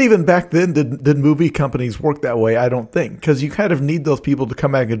 not even back then did movie companies work that way, I don't think, because you kind of need those people to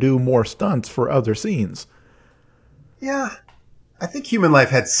come back and do more stunts for other scenes. Yeah, I think human life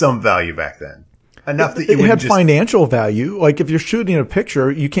had some value back then. Enough that it had financial value. Like, if you're shooting a picture,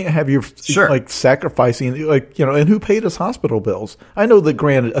 you can't have your like sacrificing, like, and who paid his hospital bills? I know that,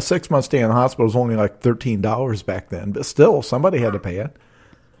 granted, a 6-month stay in the hospital was only like $13 back then, but still, somebody had to pay it.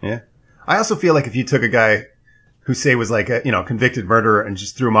 Yeah, I also feel like if you took a guy who, say, was like a convicted murderer and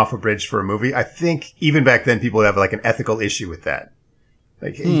just threw him off a bridge for a movie, I think even back then people would have like an ethical issue with that.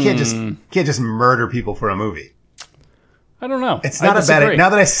 Like, you can't just murder people for a movie. I don't know. It's not a bad. Now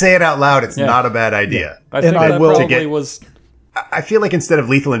that I say it out loud, it's not a bad idea. Yeah. I think that probably was. I feel like instead of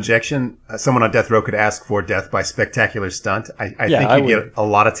lethal injection, someone on death row could ask for death by spectacular stunt. I think you'd get a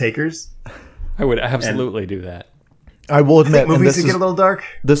lot of takers. I would absolutely do that. I will admit, movies could get a little dark.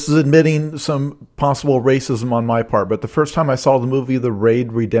 This is admitting some possible racism on my part, but the first time I saw the movie The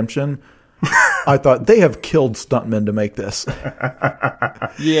Raid Redemption, I thought, they have killed stuntmen to make this.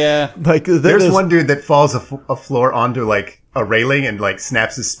 Yeah. Like, there's one dude that falls a floor onto like a railing and like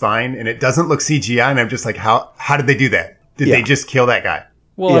snaps his spine, and it doesn't look CGI, and I'm just like, how did they do that? Did they just kill that guy?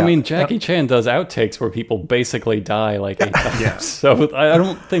 Well, I mean, Jackie Chan does outtakes where people basically die like 8 times. So I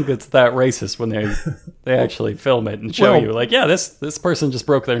don't think it's that racist when they actually film it and show you, like, this person just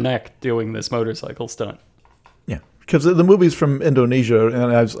broke their neck doing this motorcycle stunt. Yeah, because the movie's from Indonesia,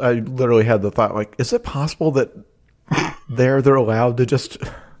 and I literally had the thought, like, is it possible that they're allowed to just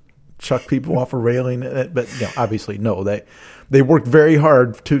chuck people off a railing? But obviously, no. They worked very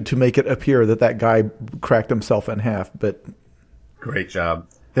hard to make it appear that guy cracked himself in half, but... Great job.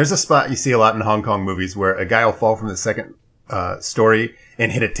 There's a spot you see a lot in Hong Kong movies where a guy will fall from the second story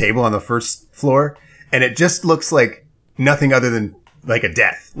and hit a table on the first floor, and it just looks like nothing other than like a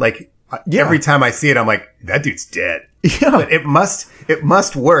death. Like, every time I see it, I'm like, that dude's dead. Yeah. But it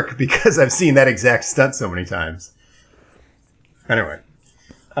must work because I've seen that exact stunt so many times. Anyway,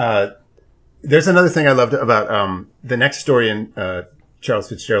 there's another thing I loved about the next story in Charles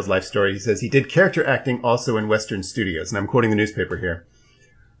Fitzgerald's life story. He says he did character acting also in Western studios, and I'm quoting the newspaper here.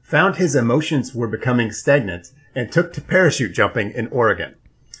 Found his emotions were becoming stagnant and took to parachute jumping in Oregon.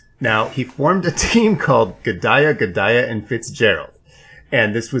 Now, he formed a team called Gedaya, and Fitzgerald.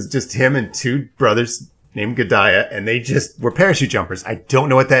 And this was just him and 2 brothers named Gedaya, and they just were parachute jumpers. I don't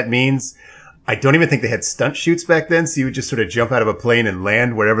know what that means. I don't even think they had stunt shoots back then, so you would just sort of jump out of a plane and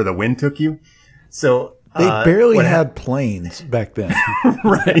land wherever the wind took you. So they barely had planes back then.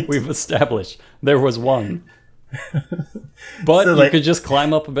 Right. We've established there was one. But so, you could just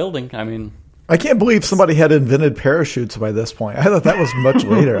climb up a building. I mean, I can't believe somebody had invented parachutes by this point. I thought that was much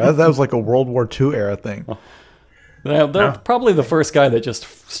later. I thought that was like a World War II era thing. They're probably the first guy that just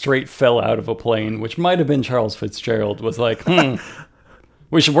straight fell out of a plane, which might have been Charles Fitzgerald, was like,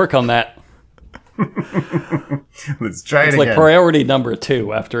 we should work on that. Let's try it again. It's like priority number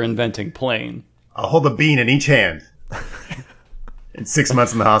 2 after inventing plane. I'll hold a bean in each hand. In 6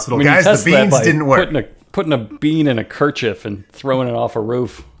 months in the hospital. Guys, the beans didn't work. Putting a bean in a kerchief and throwing it off a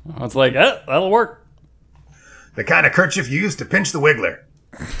roof. I was like, that'll work. The kind of kerchief you use to pinch the wiggler.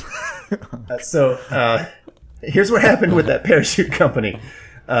 Here's what happened with that parachute company.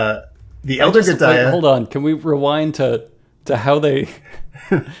 The elder Gedaya... Hold on. Can we rewind to how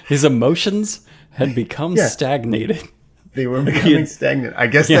his emotions had become stagnated? They were becoming stagnant. I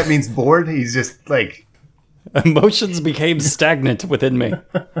guess that means bored. He's just like... Emotions became stagnant within me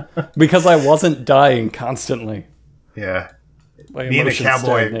because I wasn't dying constantly. Yeah. My being a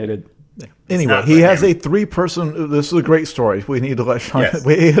cowboy, stagnated. Anyway, not he for has him. a 3-person. This is a great story. We need to let Sean. Yes.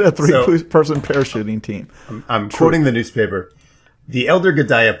 We had a 3-person parachuting team. I'm quoting the newspaper. The elder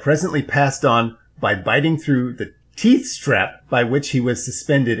Godiah presently passed on by biting through the teeth strap by which he was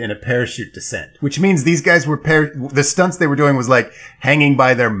suspended in a parachute descent. Which means these guys were the stunts they were doing was like hanging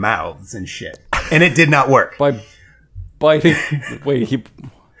by their mouths and shit. And it did not work. By biting. Wait,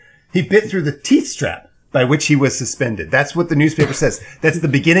 He bit through the teeth strap by which he was suspended. That's what the newspaper says. That's the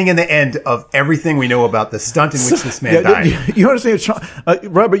beginning and the end of everything we know about the stunt in which this man died. You understand, Sean,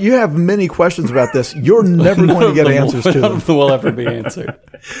 Robert? You have many questions about this. You're never going to get answers to None them. of them will ever be answered.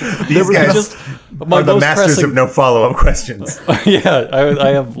 These guys Just are the masters of no follow-up questions. Yeah,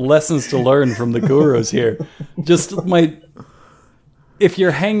 I have lessons to learn from the gurus here. If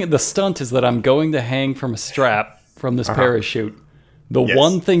you're hanging, the stunt is that I'm going to hang from a strap from this parachute. The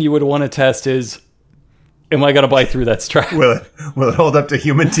one thing you would want to test is, am I going to bite through that strap? Will it hold up to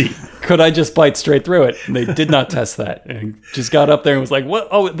human teeth? Could I just bite straight through it? And they did not test that. And just got up there and was like, "What?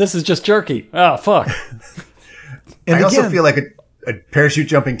 Oh, this is just jerky. Ah, fuck." And I also again, feel like a parachute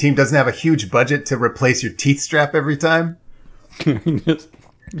jumping team doesn't have a huge budget to replace your teeth strap every time.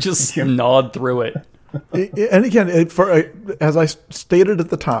 just gnawed through it. and again, as I stated at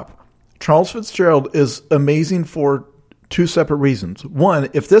the top, Charles Fitzgerald is amazing for 2 separate reasons. One,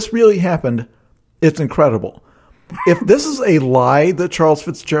 if this really happened, it's incredible. If this is a lie that Charles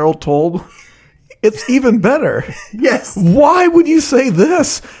Fitzgerald told, it's even better. Yes. Why would you say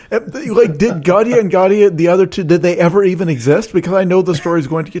this? Like, did Gaudia and Gaudia, the other two, did they ever even exist? Because I know the story is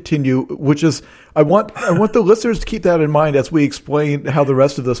going to continue, which is, I want the listeners to keep that in mind as we explain how the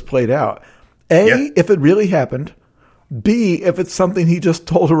rest of this played out. If it really happened. B, if it's something he just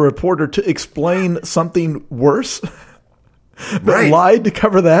told a reporter to explain something worse, but lied to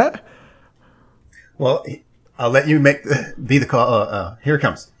cover that. Well, I'll let you be the call. Here it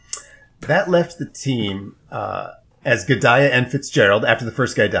comes. That left the team as Godiah and Fitzgerald after the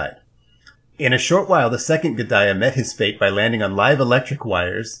first guy died. In a short while, the second Godiah met his fate by landing on live electric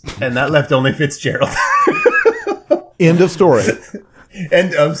wires, and that left only Fitzgerald. End of story.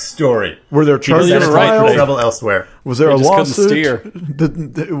 End of story. Were there charges Right, filed? Trouble elsewhere. Was there a They just couldn't lawsuit?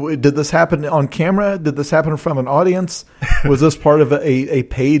 steer. Did this happen on camera? Did this happen from an audience? Was this part of a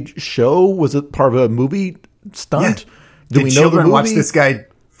paid show? Was it part of a movie stunt? Yeah. Do Did we know the children movie? watch this guy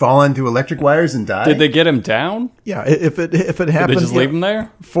fall into electric wires and die? Did they get him down? Yeah, if it happened, Did they just leave him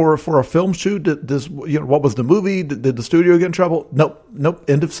there? for a film shoot? What was the movie? Did the studio get in trouble? Nope.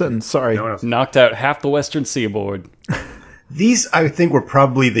 End of sentence. Sorry. No one else. Knocked out half the Western Seaboard. These, I think, were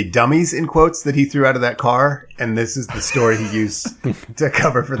probably the dummies, in quotes, that he threw out of that car, and this is the story he used to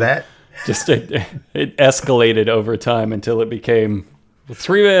cover for that. Just it escalated over time until it became a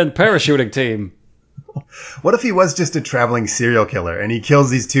 3-man parachuting team. What if he was just a traveling serial killer, and he kills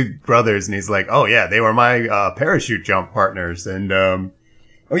these 2 brothers, and he's like, oh, yeah, they were my parachute jump partners, and, oh,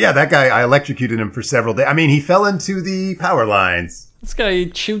 yeah, that guy, I electrocuted him for several days. I mean, he fell into the power lines. This guy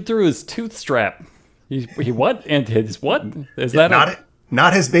chewed through his tooth strap. He what? And his what? Is that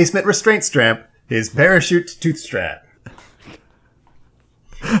not his basement restraint strap, his parachute tooth strap.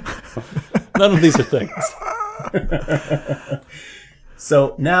 None of these are things.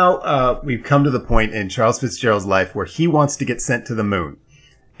 So now we've come to the point in Charles Fitzgerald's life where he wants to get sent to the moon.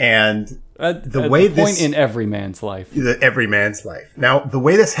 And point in every man's life. Every man's life. Now, the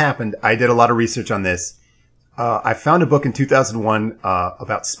way this happened, I did a lot of research on this. I found a book in 2001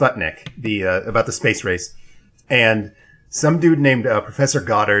 about Sputnik, about the space race. And some dude named Professor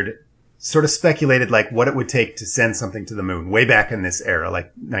Goddard sort of speculated like what it would take to send something to the moon way back in this era,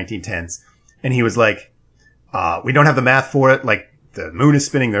 like 1910s. And he was like, we don't have the math for it. Like, the moon is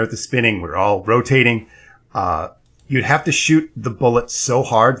spinning, the earth is spinning, we're all rotating. You'd have to shoot the bullet so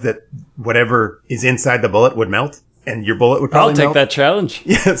hard that whatever is inside the bullet would melt, and your bullet would probably melt. I'll take that challenge.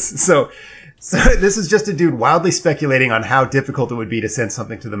 Yes. So this is just a dude wildly speculating on how difficult it would be to send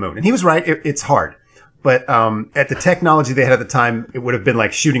something to the moon. And he was right. It's hard. But at the technology they had at the time, it would have been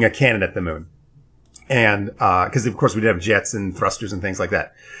like shooting a cannon at the moon. And because, of course, we did have jets and thrusters and things like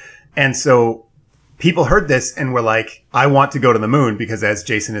that. And so people heard this and were like, I want to go to the moon because, as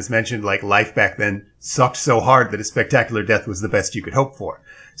Jason has mentioned, like, life back then sucked so hard that a spectacular death was the best you could hope for.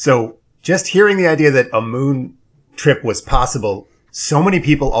 So just hearing the idea that a moon trip was possible, so many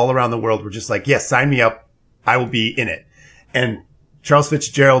people all around the world were just like, yes, sign me up. I will be in it. And Charles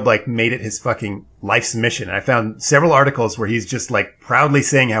Fitzgerald like made it his fucking life's mission. I found several articles where he's just like proudly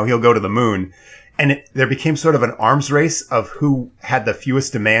saying how he'll go to the moon. And there became sort of an arms race of who had the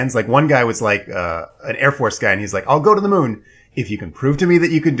fewest demands. Like, one guy was like an Air Force guy, and he's like, I'll go to the moon if you can prove to me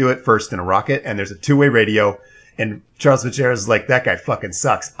that you can do it first in a rocket, and there's a 2-way radio, And Charles Fitzgerald's like, that guy fucking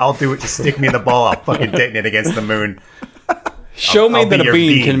sucks. I'll do it. Just stick me in the ball. I'll fucking detonate against the moon. Show me that a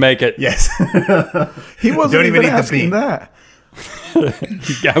bean can make it. Yes. He wasn't Don't even even eat the asking bean. that.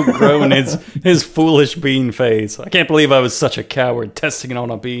 He outgrown his foolish bean phase. I can't believe I was such a coward testing it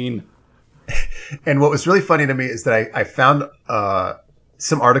on a bean. And what was really funny to me is that I found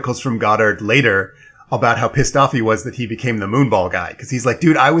some articles from Goddard later about how pissed off he was that he became the moonball guy. Because he's like,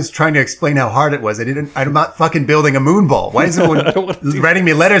 dude, I was trying to explain how hard it was. I'm not fucking building a moonball. Why is everyone writing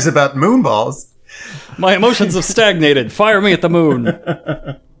me letters about moonballs? My emotions have stagnated. Fire me at the moon.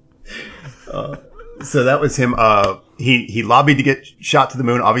 So that was him. He lobbied to get shot to the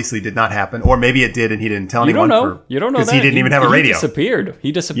moon. Obviously did not happen. Or maybe it did and he didn't tell You anyone. don't know. You don't know that. Because he didn't even have a radio.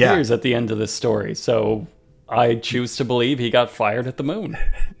 He disappears at the end of this story. So I choose to believe he got fired at the moon.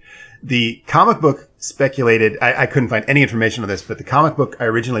 The comic book speculated, I couldn't find any information on this, but the comic book I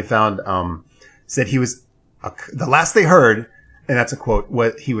originally found said he was, the last they heard, and that's a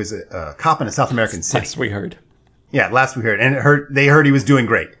quote, he was a cop in a South American city. Last we heard. Yeah, last we heard. And they heard he was doing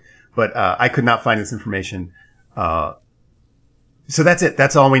great. But I could not find this information. So that's it.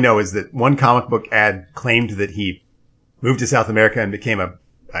 That's all we know is that one comic book ad claimed that he moved to South America and became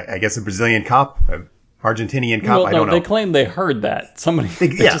I guess a Brazilian cop, a Argentinian cop. Well, I don't know. They claim they heard that. Somebody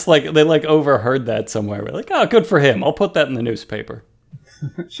Yeah. they overheard that somewhere. We're like, oh, good for him. I'll put that in the newspaper.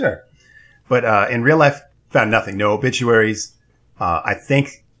 Sure. But in real life, found nothing. No obituaries. I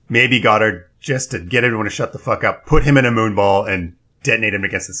think maybe Goddard, just to get everyone to shut the fuck up, put him in a moonball and detonate him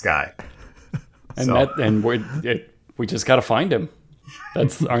against the sky. And we just got to find him.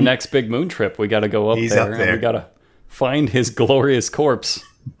 That's our next big moon trip. We got to go up He's there, up there. and we got to find his glorious corpse.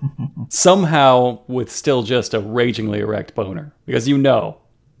 Somehow with still just a ragingly erect boner. Because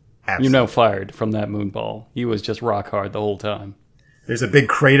Absolutely. fired from that moonball. He was just rock hard the whole time. There's a big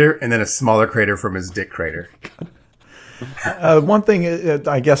crater and then a smaller crater from his dick crater. One thing,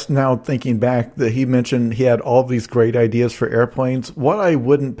 I guess now thinking back, that he mentioned he had all these great ideas for airplanes. What I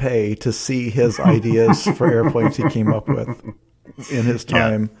wouldn't pay to see his ideas for airplanes he came up with in his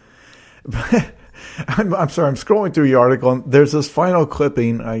time. Yeah. I'm sorry, I'm scrolling through your article, and there's this final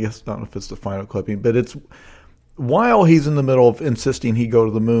clipping. I guess, I don't know if it's the final clipping, but it's while he's in the middle of insisting he go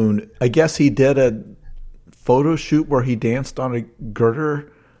to the moon. I guess he did a photo shoot where he danced on a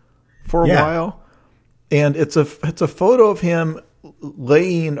girder for a while. And it's a photo of him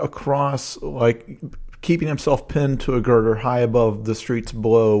laying across, like keeping himself pinned to a girder high above the streets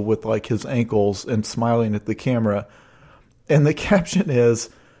below with like his ankles and smiling at the camera. And the caption is,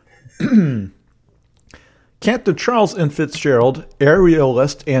 Captain Charles N. Fitzgerald,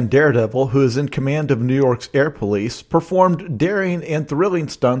 aerialist and daredevil who is in command of New York's air police, performed daring and thrilling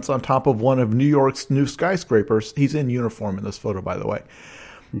stunts on top of one of New York's new skyscrapers. He's in uniform in this photo, by the way.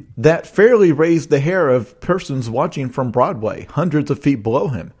 That fairly raised the hair of persons watching from Broadway, hundreds of feet below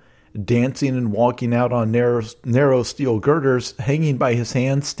him. Dancing and walking out on narrow steel girders, hanging by his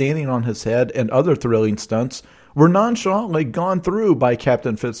hands, standing on his head, and other thrilling stunts were nonchalantly gone through by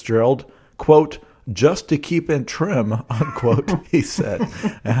Captain Fitzgerald, quote, just to keep in trim, unquote, he said.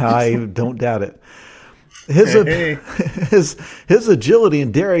 I don't doubt it. His agility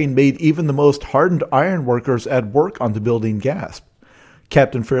and daring made even the most hardened iron workers at work on the building gasp.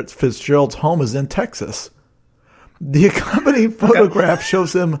 Captain Fitzgerald's home is in Texas. The accompanying photograph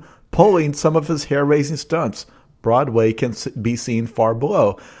shows him pulling some of his hair-raising stunts. Broadway can be seen far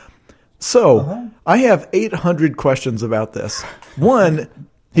below. So, I have 800 questions about this. 1,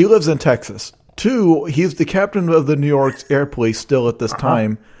 he lives in Texas. 2, he's the captain of the New York's Air Police still at this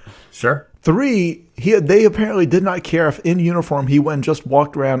time. Sure. 3, they apparently did not care if in uniform he went and just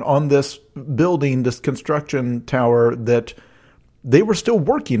walked around on this building, this construction tower that they were still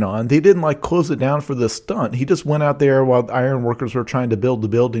working on. They didn't like close it down for this stunt. He just went out there while the iron workers were trying to build the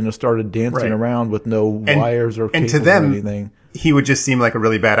building and started dancing around with no wires or cables to them, or anything. He would just seem like a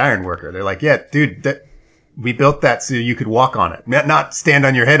really bad iron worker. They're like, yeah, dude, we built that so you could walk on it. Not stand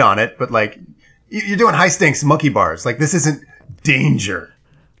on your head on it, but like you're doing high stakes monkey bars. Like this isn't danger.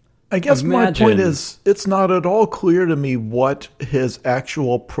 I guess my point is it's not at all clear to me what his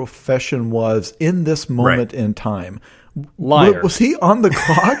actual profession was in this moment in time. Liar. Was he on the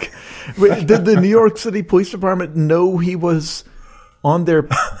clock? Did the New York City Police Department know he was on their?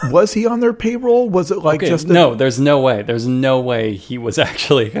 Was he on their payroll? Was it like no? There's no way. There's no way he was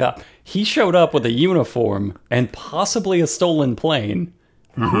actually a cop. He showed up with a uniform and possibly a stolen plane.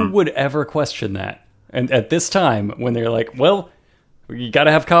 Mm-hmm. Who would ever question that? And at this time, when they're like, "Well, you got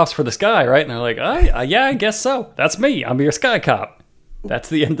to have cops for the sky, right?" And they're like, "Yeah, I guess so. That's me. I'm your sky cop." That's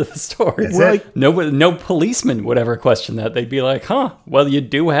the end of the story. That's it. No policeman would ever question that. They'd be like, "Huh? Well, you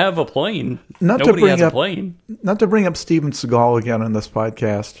do have a plane. Not to Nobody bring has a up- plane." Not to bring up Steven Seagal again on this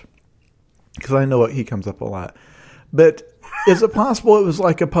podcast, because I know he comes up a lot. But is it possible it was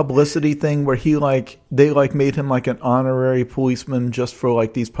like a publicity thing where they made him like an honorary policeman just for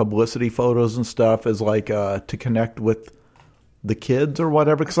like these publicity photos and stuff as like to connect with the kids or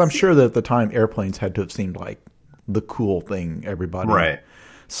whatever? Because I'm sure that at the time airplanes had to have seemed like the cool thing everybody. Right.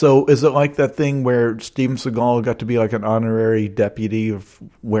 So is it like that thing where Steven Seagal got to be like an honorary deputy of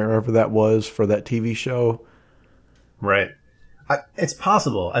wherever that was for that TV show? Right. It's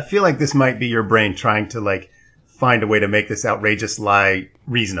possible. I feel like this might be your brain trying to like find a way to make this outrageous lie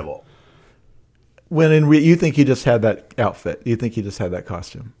reasonable. When you think he just had that outfit. You think he just had that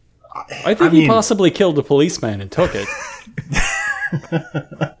costume. I think he possibly killed a policeman and took it.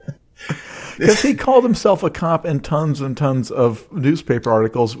 Because he called himself a cop in tons and tons of newspaper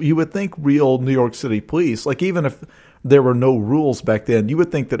articles. You would think real New York City police, like even if there were no rules back then, you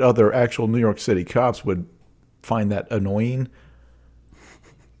would think that other actual New York City cops would find that annoying.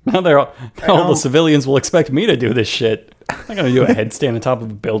 Now all the civilians will expect me to do this shit. I'm not going to do a headstand on top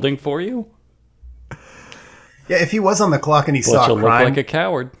of a building for you. Yeah, if he was on the clock and he But saw you'll a look crime like a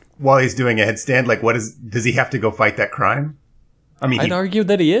coward. while he's doing a headstand, like does he have to go fight that crime? I mean, I'd argue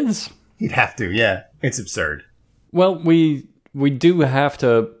that he is. he'd have to, yeah. It's absurd. Well, we do have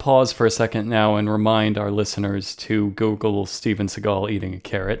to pause for a second now and remind our listeners to Google Steven Seagal eating a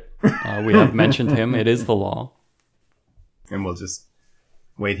carrot. We have mentioned him. It is the law. And we'll just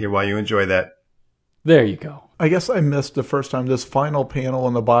wait here while you enjoy that. There you go. I guess I missed the first time this final panel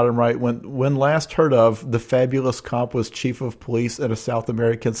on the bottom right. When last heard of, the fabulous cop was chief of police at a South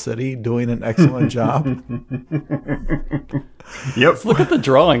American city doing an excellent job. Yep. Look at the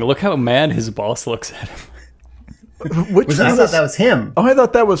drawing. Look how mad his boss looks at him. Which I thought that was him. Oh, I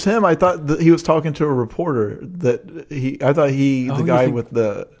thought that was him. I thought that he was talking to a reporter. I thought the guy with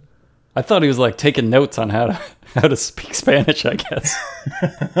the. I thought he was like taking notes on how to speak Spanish, I guess.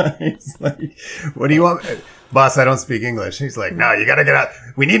 He's like, what do you want? Boss, I don't speak English. He's like, no, you got to get out.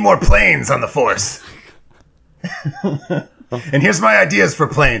 We need more planes on the force. And here's my ideas for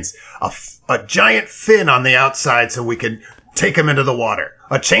planes. A giant fin on the outside so we can take them into the water.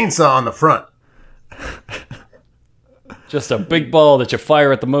 A chainsaw on the front. Just a big ball that you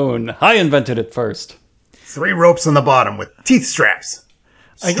fire at the moon. I invented it first. 3 ropes on the bottom with teeth straps.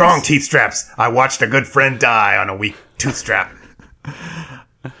 Strong teeth straps. I watched a good friend die on a weak tooth strap.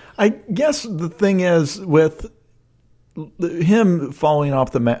 I guess the thing is with him falling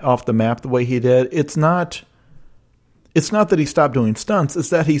off the map the way he did, it's not that he stopped doing stunts, it's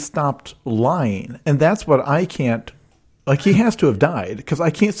that he stopped lying. And that's what I can't, like, he has to have died, because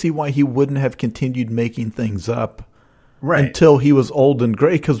I can't see why he wouldn't have continued making things up until he was old and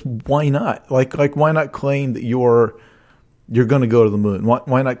gray, because why not? Like why not claim that you're going to go to the moon?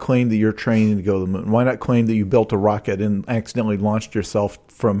 Why not claim that you're training to go to the moon? Why not claim that you built a rocket and accidentally launched yourself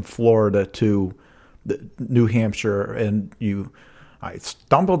from Florida to New Hampshire and I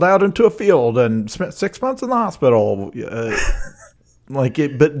stumbled out into a field and spent 6 months in the hospital?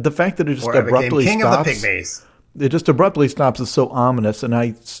 But the fact that it just abruptly king stops. of the pygmies. It just abruptly stops is so ominous, and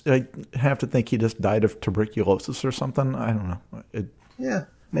I have to think he just died of tuberculosis or something. I don't know. Yeah,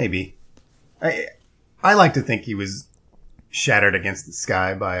 maybe. I like to think he was shattered against the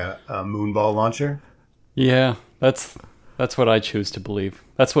sky by a moonball launcher. Yeah, that's what I choose to believe.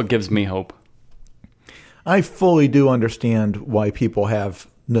 That's what gives me hope. I fully do understand why people have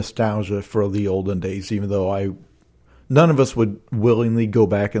nostalgia for the olden days, even though none of us would willingly go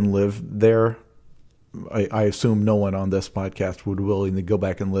back and live there. I assume no one on this podcast would willingly go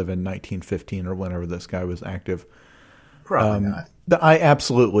back and live in 1915 or whenever this guy was active. Probably not. I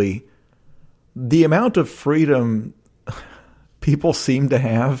absolutely. The amount of freedom people seem to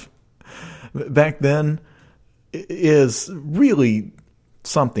have back then is really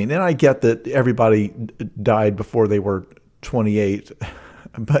something. And I get that everybody died before they were 28,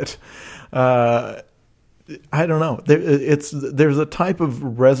 but I don't know. There's a type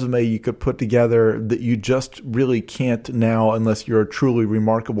of resume you could put together that you just really can't now unless you're a truly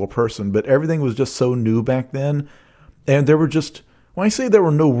remarkable person. But everything was just so new back then. And there were just, when I say there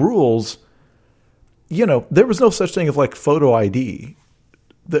were no rules, there was no such thing as like photo ID.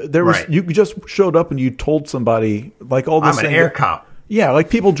 There was, you just showed up and you told somebody, like all this. I'm an air cop. Yeah, like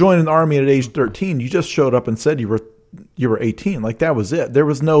people joining the army at age 13, you just showed up and said you were 18. Like that was it. There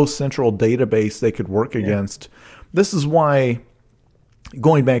was no central database they could work against. This is why,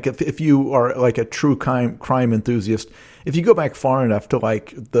 going back, if you are like a true crime enthusiast, if you go back far enough to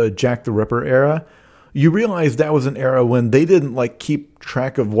like the Jack the Ripper era, you realize that was an era when they didn't like keep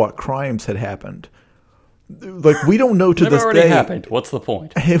track of what crimes had happened. Like, we don't know to Never this already day. happened. What's the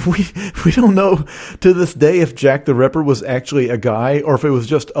point? We don't know to this day if Jack the Ripper was actually a guy or if it was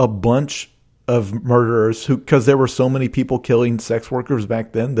just a bunch of murderers because there were so many people killing sex workers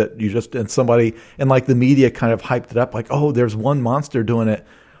back then that and like the media kind of hyped it up like, oh, there's one monster doing it.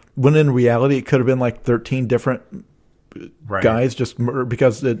 When in reality, it could have been like 13 different guys just murder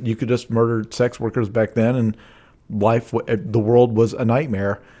because you could just murder sex workers back then, and the world was a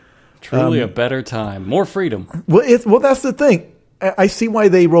nightmare. Truly a better time, more freedom. Well, that's the thing. I see why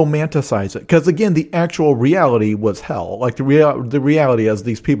they romanticize it because again, the actual reality was hell. Like the reality is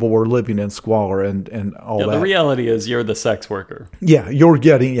these people were living in squalor and all that. The reality is you're the sex worker. Yeah, you're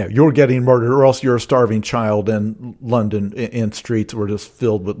getting murdered, or else you're a starving child in London in streets were just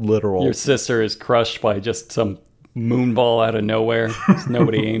filled with literal. Your sister is crushed by just some moonball out of nowhere.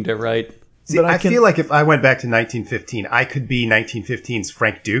 Nobody aimed it right. See, I feel like if I went back to 1915, I could be 1915's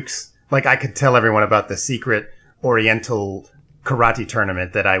Frank Dukes. Like, I could tell everyone about the secret Oriental karate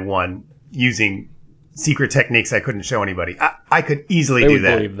tournament that I won using secret techniques I couldn't show anybody. I could easily do that. They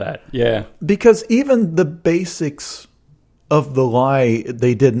would believe that, yeah. Because even the basics of the lie,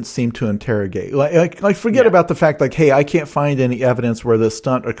 they didn't seem to interrogate. Like forget about the fact, like, hey, I can't find any evidence where this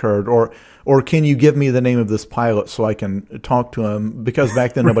stunt occurred, or can you give me the name of this pilot so I can talk to him? Because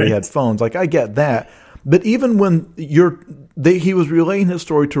back then nobody had phones. Like, I get that. But even when he was relaying his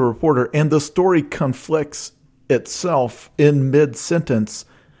story to a reporter, and the story conflicts itself in mid-sentence,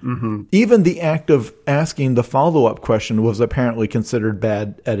 even the act of asking the follow-up question was apparently considered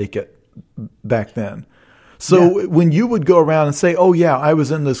bad etiquette back then. So when you would go around and say, oh, yeah, I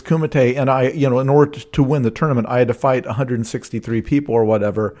was in this kumite, and in order to win the tournament, I had to fight 163 people or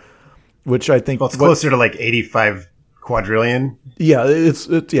whatever, which I think... Well, it's closer to like 85 quadrillion. Yeah,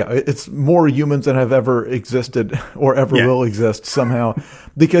 it's more humans than have ever existed or ever will exist somehow,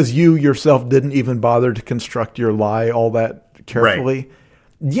 because you yourself didn't even bother to construct your lie all that carefully. Right.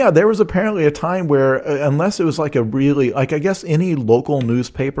 Yeah, there was apparently a time where, unless it was like a really, like I guess any local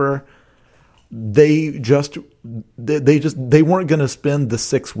newspaper, they weren't going to spend the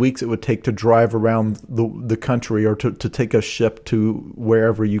 6 weeks it would take to drive around the country or to take a ship to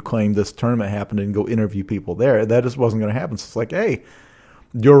wherever you claim this tournament happened and go interview people there. That just wasn't going to happen. So it's like, hey,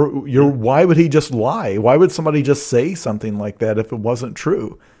 why would he just lie? Why would somebody just say something like that if it wasn't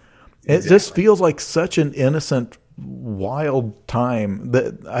true? It just feels like such an innocent, wild time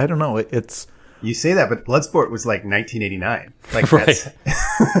that I don't know. It's you say that, but Bloodsport was like 1989. Like right.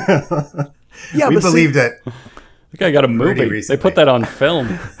 Yeah, we believed it. The guy got a movie. They put that on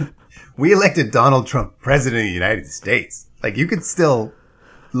film. We elected Donald Trump president of the United States. Like, you could still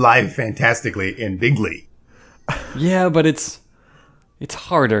lie fantastically in Big League. Yeah, but it's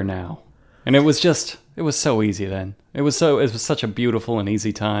harder now. And it was so easy then. It was such a beautiful and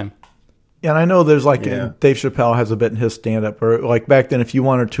easy time. And I know there's like Dave Chappelle has a bit in his stand-up where, like, back then, if you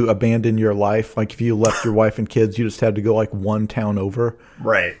wanted to abandon your life, like if you left your wife and kids, you just had to go like one town over,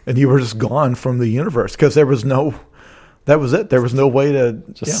 right? And you were just gone from the universe because that was it. There was no way to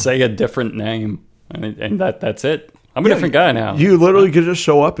just say a different name, and that's it. I'm a different guy now. You literally could just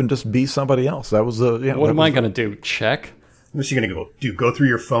show up and just be somebody else. That was What am I going to do? Check? What's you going to go through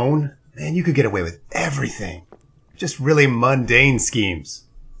your phone? Man, you could get away with everything. Just really mundane schemes.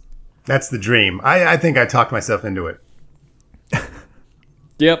 That's the dream. I think I talked myself into it.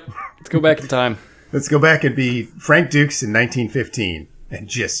 Yep. Let's go back in time. Let's go back and be Frank Dukes in 1915 and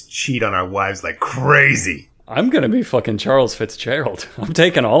just cheat on our wives like crazy. I'm going to be fucking Charles Fitzgerald. I'm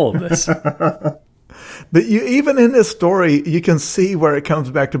taking all of this. But even in this story, you can see where it comes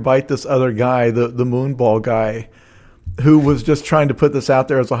back to bite this other guy, the moonball guy, who was just trying to put this out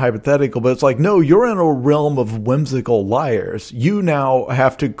there as a hypothetical, but it's like, no, you're in a realm of whimsical liars. You now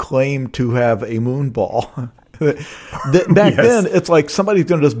have to claim to have a moonball. Back then, it's like somebody's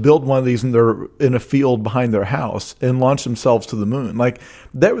going to just build one of these in a field behind their house and launch themselves to the moon. Like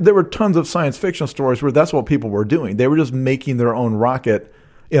there were tons of science fiction stories where that's what people were doing. They were just making their own rocket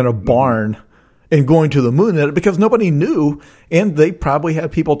in a barn and going to the moon because nobody knew, and they probably had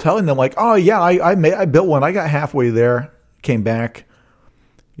people telling them like, "Oh yeah, I built one. I got halfway there, came back.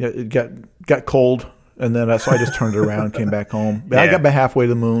 Yeah, it got cold, and then so I just turned it around and came back home. I got about halfway to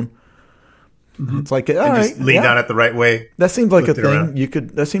the moon." Mm-hmm. It's like, all right, just lean down it the right way. That seems like a thing you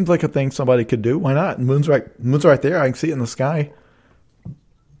could. That seems like a thing somebody could do. Why not? Moon's right there. I can see it in the sky.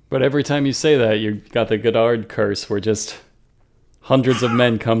 But every time you say that, you got the Godard curse, where just hundreds of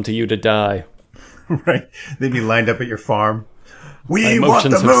men come to you to die. Right. They'd be lined up at your farm. We want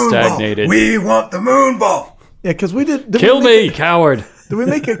the moon ball. We want the moon ball. Yeah, because we did. Kill me, coward. Did we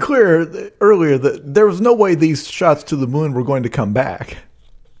make it clear earlier that there was no way these shots to the moon were going to come back?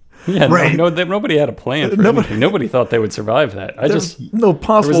 Yeah, Right. Nobody had a plan for anything. Nobody thought they would survive that. There's no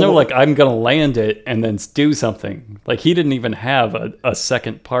possible. There was no like, I'm going to land it and then do something. Like, he didn't even have a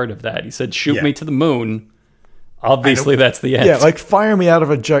second part of that. He said, shoot me to the moon. Obviously, that's the end. Yeah, like fire me out of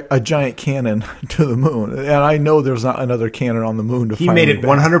a giant cannon to the moon. And I know there's not another cannon on the moon to fire He made me it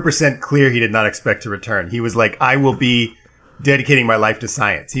back. 100% clear he did not expect to return. He was like, I will be dedicating my life to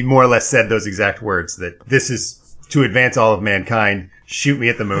science. He more or less said those exact words, that this is to advance all of mankind. Shoot me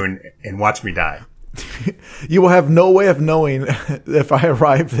at the moon and watch me die. You will have no way of knowing if I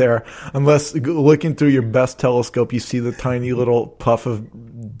arrive there unless looking through your best telescope, you see the tiny little puff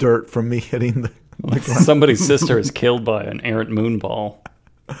of dirt from me hitting the ground. Somebody's sister is killed by an errant moon ball.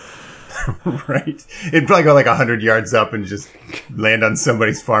 Right? It'd probably go like 100 yards up and just land on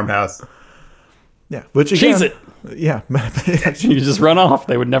somebody's farmhouse. Yeah, which again, Cheese it. Yeah, You just run off.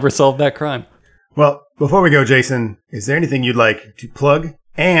 They would never solve that crime. Well, before we go, Jason, is there anything you'd like to plug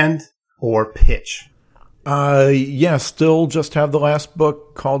and or pitch? yeah, still just have the last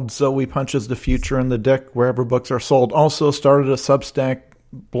book called Zoe Punches the Future in the Dick, wherever books are sold. Also started a Substack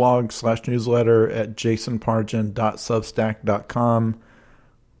blog/newsletter at jasonpargin.substack.com.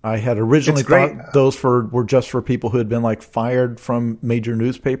 I had originally thought those were just for people who had been like fired from major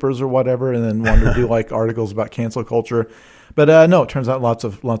newspapers or whatever, and then wanted to do like articles about cancel culture. But no, it turns out lots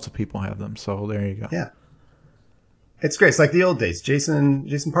of people have them. So there you go. Yeah. It's great. It's like the old days. Jason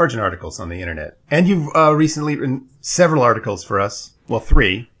Pargin articles on the internet. And you've recently written several articles for us. Well,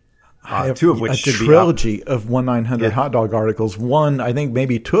 3. I have two of which a should trilogy of 1-900 hot dog articles. One, I think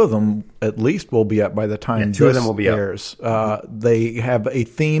maybe 2 of them at least will be up by the time 2 of this them will be airs. They have a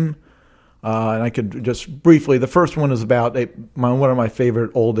theme, and I could just briefly. The first one is about one of my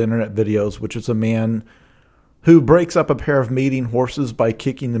favorite old internet videos, which is a man who breaks up a pair of mating horses by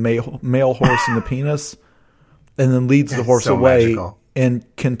kicking the male horse in the penis, and then leads the horse so away magical. and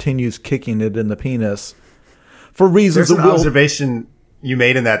continues kicking it in the penis for reasons There's that an will. observation you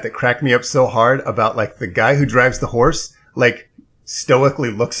made in that cracked me up so hard about like the guy who drives the horse, like stoically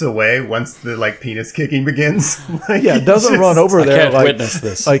looks away once the like penis kicking begins. Like, Yeah, it doesn't run over I there. can't like, witness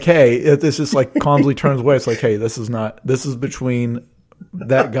this. Like, hey, this just like calmly turns away. It's like, hey, this is between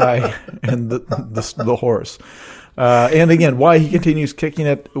that guy and the horse. And again, why he continues kicking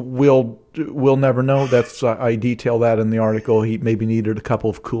it, we'll never know. That's I detail that in the article. He maybe needed a couple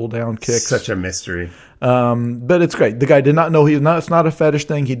of cool down kicks. Such a mystery. But it's great. The guy did not know it's not a fetish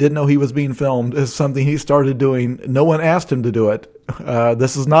thing. He didn't know he was being filmed. It's something he started doing. No one asked him to do it.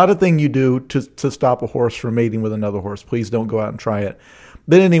 This is not a thing you do to stop a horse from mating with another horse. Please don't go out and try it.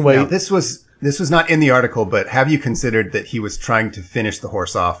 But anyway, Now, this was not in the article, but have you considered that he was trying to finish the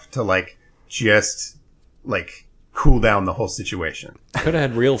horse off to like just like cool down the whole situation? Could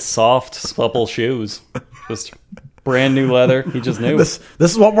have had real soft, supple shoes. Just brand new leather. He just knew. this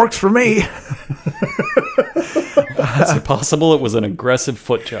is what works for me. Is it possible it was an aggressive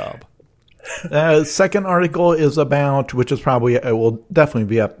foot job? Second article is about, which is probably it will definitely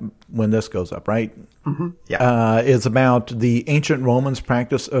be up when this goes up, right? Mm-hmm. Yeah. Is about the ancient Romans'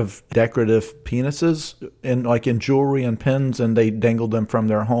 practice of decorative penises in jewelry and pins, and they dangled them from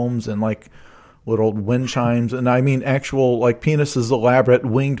their homes and like little wind chimes. And I mean actual like penises, elaborate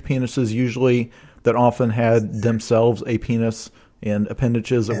winged penises, usually that often had themselves a penis and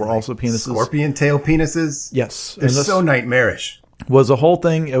appendages that were also penises. Scorpion tail penises. Yes, They're and this so nightmarish. was a whole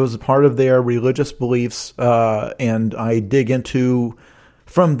thing. It was a part of their religious beliefs, and I dig into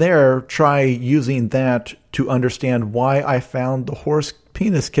from there. Try using that to understand why I found the horse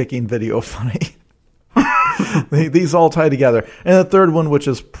penis kicking video funny. These all tie together. And the third one, which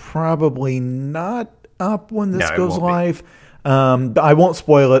is probably not up when this goes live. I won't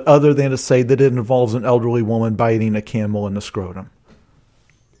spoil it other than to say that it involves an elderly woman biting a camel in the scrotum.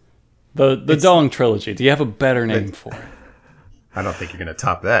 The Dong trilogy. Do you have a better name for it? I don't think you're going to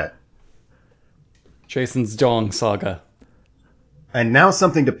top that. Jason's Dong saga. And now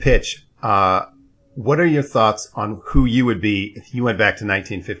something to pitch. What are your thoughts on who you would be if you went back to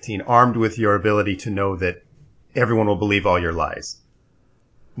 1915, armed with your ability to know that everyone will believe all your lies?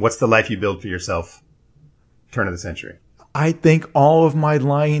 What's the life you build for yourself? Turn of the century. I think all of my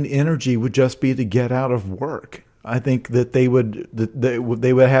lying energy would just be to get out of work. I think that they would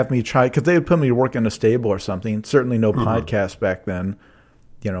have me try, because they would put me to work in a stable or something. Certainly no podcast back then.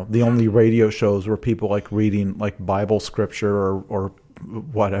 You know, the only radio shows were people like reading like Bible scripture or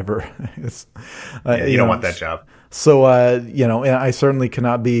whatever. You don't want that job. So and I certainly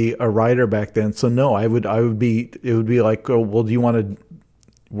cannot be a writer back then. So no, it would be like, oh, well, do you want to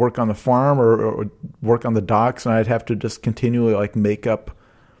work on the farm or work on the docks, and I'd have to just continually like make up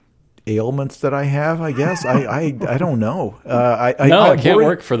ailments that I have, I guess. I don't know. I can't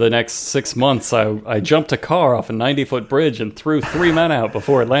work for the next 6 months. I jumped a car off a 90-foot bridge and threw 3 men out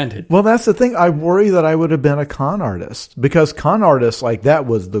before it landed. Well, that's the thing. I worry that I would have been a con artist, because con artists, like, that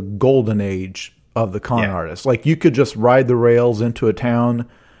was the golden age of the con artists. Like, you could just ride the rails into a town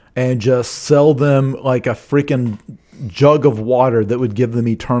and just sell them like a freaking jug of water that would give them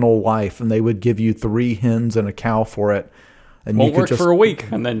eternal life, and they would give you 3 hens and a cow for it. And won't you could work just for a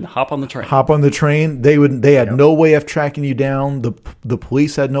week and then hop on the train. Hop on the train. They had no way of tracking you down. The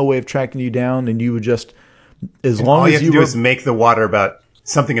police had no way of tracking you down, and you would just, as long all as you have to do is make the water about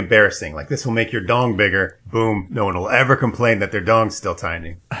something embarrassing, like this will make your dong bigger. Boom! No one will ever complain that their dong's still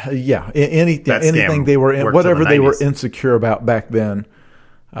tiny. Anything they were in, whatever they were insecure about back then.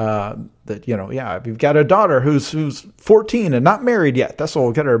 That if you've got a daughter who's 14 and not married yet, that's all.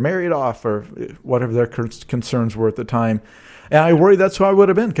 We'll get her married off, or whatever their concerns were at the time. And I worry that's who I would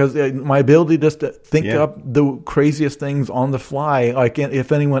have been, because my ability just to think up the craziest things on the fly. Like,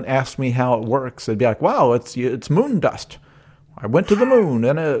 if anyone asked me how it works, I'd be like, "Wow, it's moon dust. I went to the moon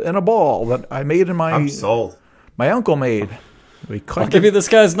in a ball that I made in my I'm sold. My uncle made." I'll give you this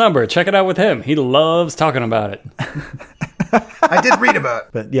guy's number. Check it out with him. He loves talking about it. I did read about it.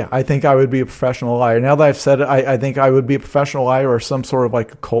 But yeah, I think I would be a professional liar. Now that I've said it, I think I would be a professional liar, or some sort of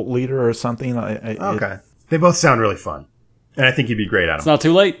like a cult leader or something. Okay. They both sound really fun. And I think you'd be great at them. It's not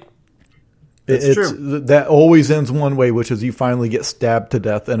too late. It's true. That always ends one way, which is you finally get stabbed to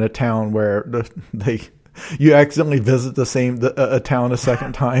death in a town where you accidentally visit a town a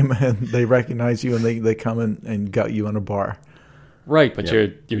second time, and they recognize you, and they come and gut you in a bar. Right, but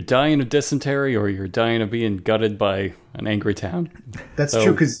you're dying of dysentery, or you're dying of being gutted by an angry town. That's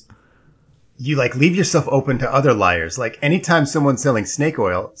true, because you like leave yourself open to other liars. Like, anytime someone's selling snake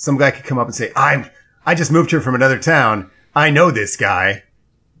oil, some guy could come up and say, I just moved here from another town. I know this guy.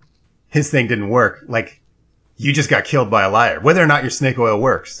 His thing didn't work. Like, you just got killed by a liar. Whether or not your snake oil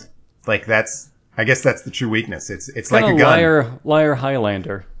works. Like, I guess that's the true weakness. It's like a gun. Liar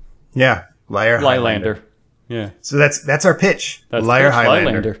Highlander. Yeah. Liar Highlander. Yeah. So that's our pitch. That's Liar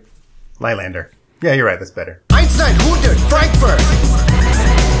Highlander. Lilander. Yeah, you're right. That's better. Einstein 100 Frankfurt.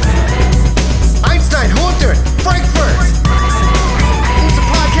 Einstein 100 Frankfurt. Unser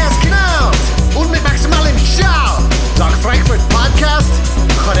Podcast genau. Und mit maximalem Schau. Dogg Frankfurt Podcast.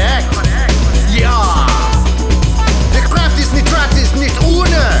 Korrekt. Ja. Der Kraft ist nicht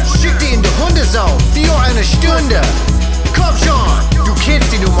ohne. Schick die in die Hundezone. Für eine Stunde. Komm schon. Du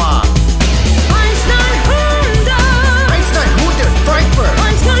kennst die Nummer. Einstein 100 Frankfurt.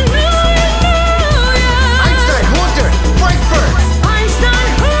 Einstein 100 Frankfurt. Einstein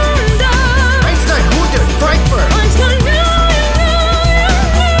 100 Frankfurt.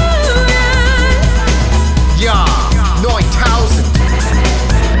 Ja, 9000.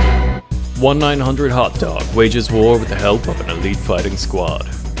 1-900 Hot Dog wages war with the help of an elite fighting squad.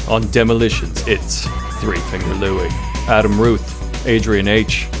 On demolitions, it's Three Finger Louie, Adam Ruth, Adrian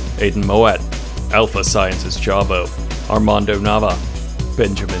H., Aidan Moet, Alpha Sciences Javo, Armando Nava,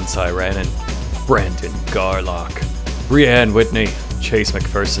 Benjamin Cyranen, Brandon Garlock, Brianne Whitney, Chase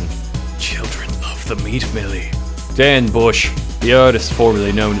McPherson, Children Love the Meat Millie, Dan Bush, the artist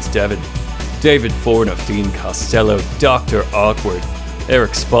formerly known as Devin, David Fornoff, Dean Costello, Dr. Awkward,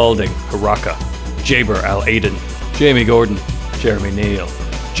 Eric Spalding, Haraka, Jaber Al Aiden, Jamie Gordon, Jeremy Neal,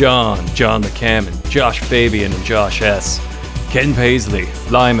 John McCammon, Josh Fabian and Josh S., Ken Paisley,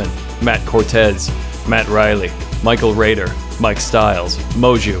 Lyman, Matt Cortez, Matt Riley, Michael Rader, Mike Stiles,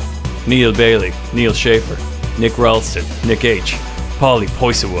 Moju, Neil Bailey, Neil Schaefer, Nick Ralston, Nick H., Polly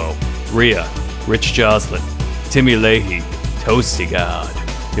Poisewo, Rhea, Rich Joslin, Timmy Leahy, Toasty God,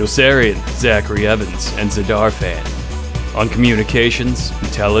 Yosarian, Zachary Evans, and Zadar Fan. On communications,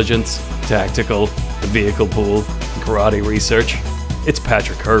 intelligence, tactical, the vehicle pool, and karate research, it's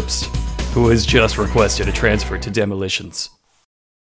Patrick Herbst, who has just requested a transfer to demolitions.